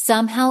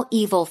 Somehow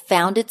evil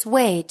found its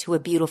way to a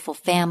beautiful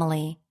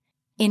family."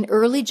 In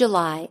early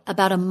July,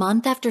 about a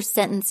month after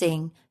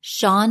sentencing,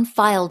 Sean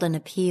filed an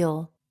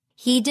appeal.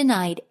 He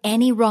denied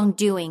any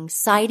wrongdoing,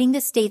 citing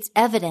the state's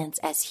evidence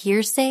as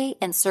hearsay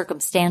and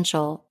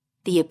circumstantial.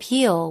 The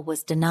appeal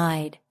was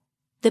denied.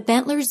 The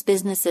Bentlers'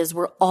 businesses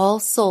were all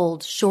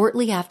sold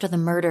shortly after the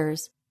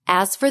murders.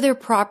 As for their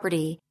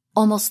property,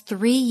 almost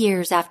 3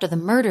 years after the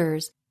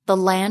murders, The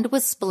land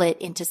was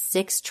split into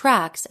 6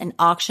 tracts and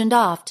auctioned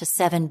off to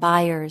 7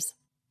 buyers.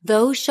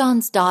 Though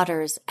Sean's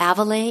daughters,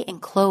 Avale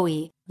and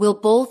Chloe, will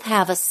both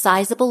have a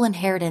sizable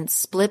inheritance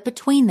split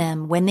between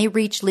them when they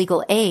reach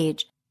legal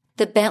age,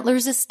 the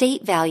Bentlers'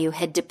 estate value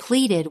had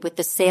depleted with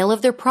the sale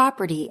of their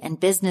property and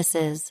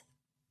businesses.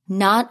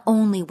 Not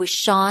only was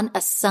Sean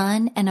a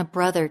son and a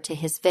brother to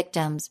his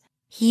victims,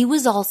 he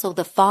was also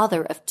the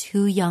father of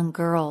 2 young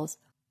girls.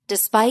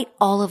 Despite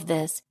all of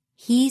this,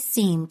 he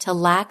seemed to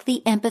lack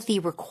the empathy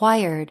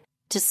required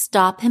to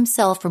stop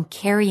himself from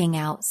carrying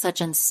out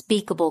such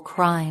unspeakable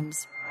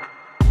crimes.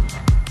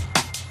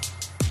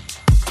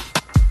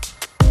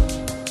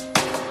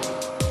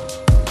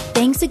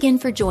 Thanks again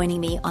for joining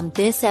me on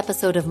this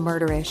episode of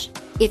Murderish.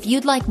 If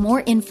you'd like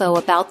more info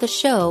about the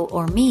show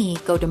or me,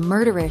 go to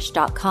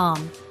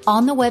MURDERISH.com.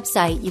 On the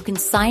website, you can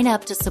sign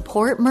up to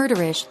support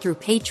Murderish through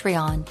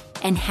Patreon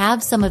and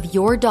have some of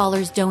your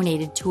dollars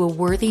donated to a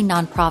worthy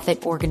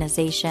nonprofit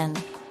organization.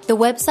 The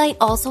website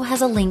also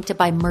has a link to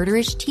buy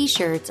Murderish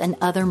t-shirts and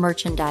other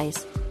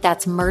merchandise.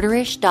 That's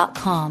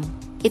Murderish.com.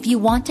 If you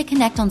want to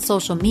connect on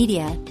social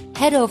media,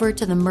 head over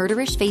to the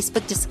Murderish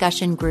Facebook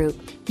discussion group.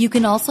 You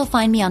can also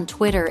find me on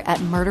Twitter at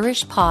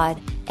MurderishPod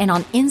and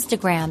on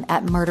Instagram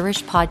at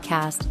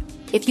MurderishPodcast.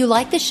 If you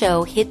like the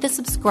show, hit the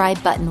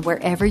subscribe button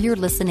wherever you're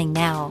listening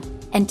now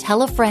and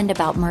tell a friend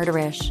about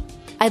Murderish.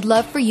 I'd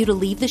love for you to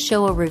leave the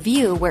show a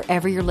review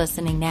wherever you're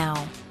listening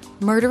now.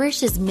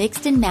 Murderish is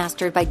mixed and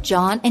mastered by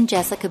John and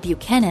Jessica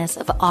Buchanan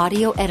of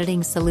Audio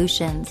Editing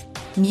Solutions.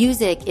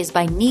 Music is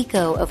by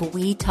Nico of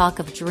We Talk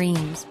of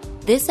Dreams.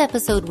 This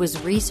episode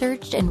was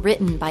researched and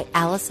written by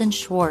Allison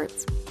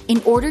Schwartz.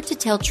 In order to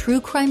tell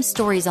true crime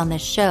stories on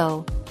this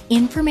show,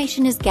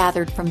 information is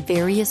gathered from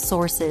various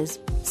sources.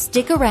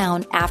 Stick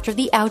around after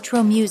the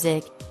outro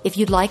music if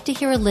you'd like to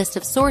hear a list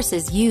of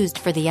sources used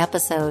for the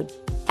episode.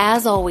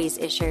 As always,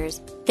 Ishers,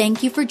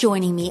 thank you for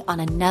joining me on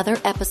another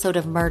episode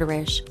of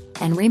Murderish.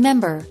 And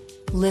remember,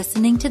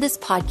 listening to this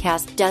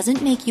podcast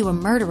doesn't make you a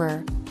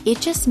murderer. It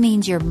just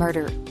means you're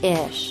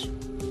murder-ish.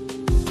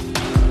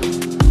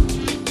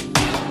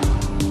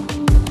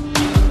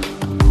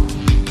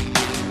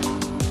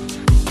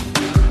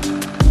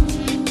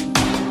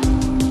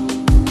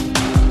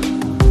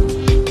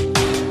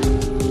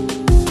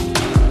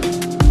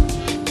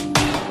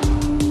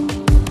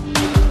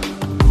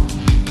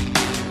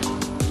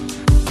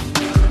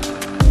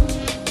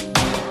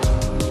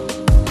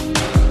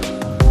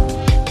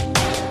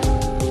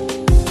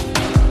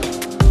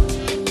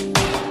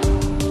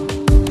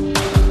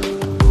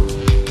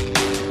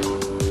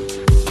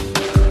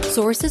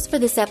 Sources for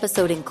this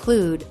episode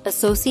include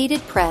Associated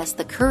Press,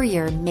 The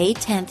Courier, May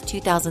 10,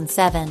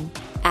 2007,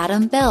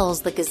 Adam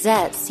Bell's The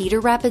Gazette, Cedar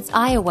Rapids,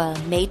 Iowa,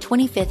 May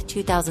 25,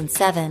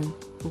 2007,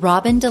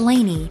 Robin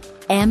Delaney,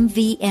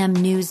 MVM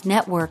News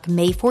Network,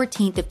 May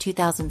 14,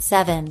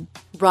 2007,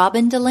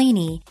 Robin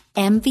Delaney,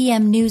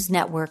 MVM News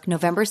Network,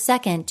 November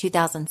 2,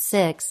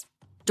 2006,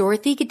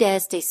 Dorothy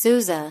Gades de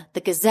Souza,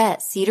 The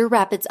Gazette, Cedar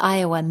Rapids,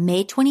 Iowa,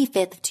 May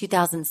 25,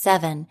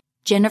 2007,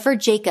 Jennifer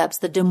Jacobs,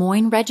 The Des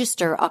Moines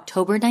Register,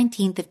 October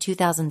 19,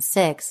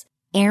 2006.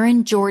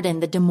 Aaron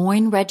Jordan, The Des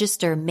Moines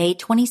Register, May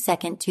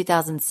 22,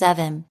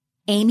 2007.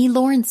 Amy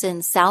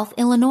Lawrenson, South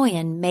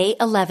Illinoisan, May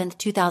 11,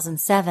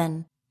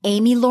 2007.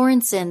 Amy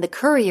Lawrenson, The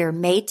Courier,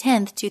 May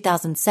 10,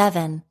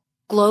 2007.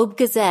 Globe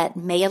Gazette,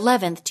 May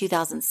 11,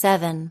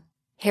 2007.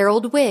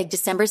 Harold Wigg,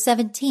 December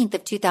 17,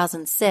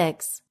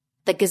 2006.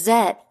 The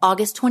Gazette,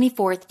 August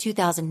 24,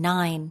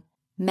 2009.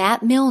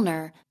 Matt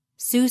Milner,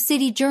 Sioux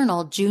City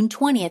Journal, June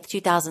 20,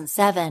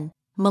 2007.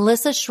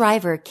 Melissa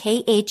Shriver,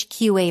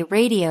 KHQA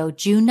Radio,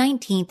 June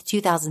 19,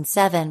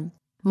 2007.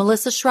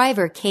 Melissa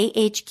Shriver,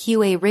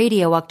 KHQA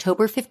Radio,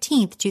 October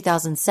 15,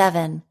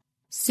 2007.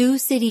 Sioux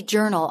City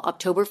Journal,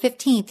 October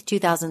 15,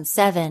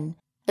 2007.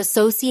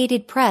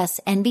 Associated Press,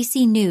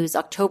 NBC News,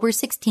 October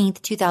 16,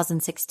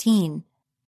 2016.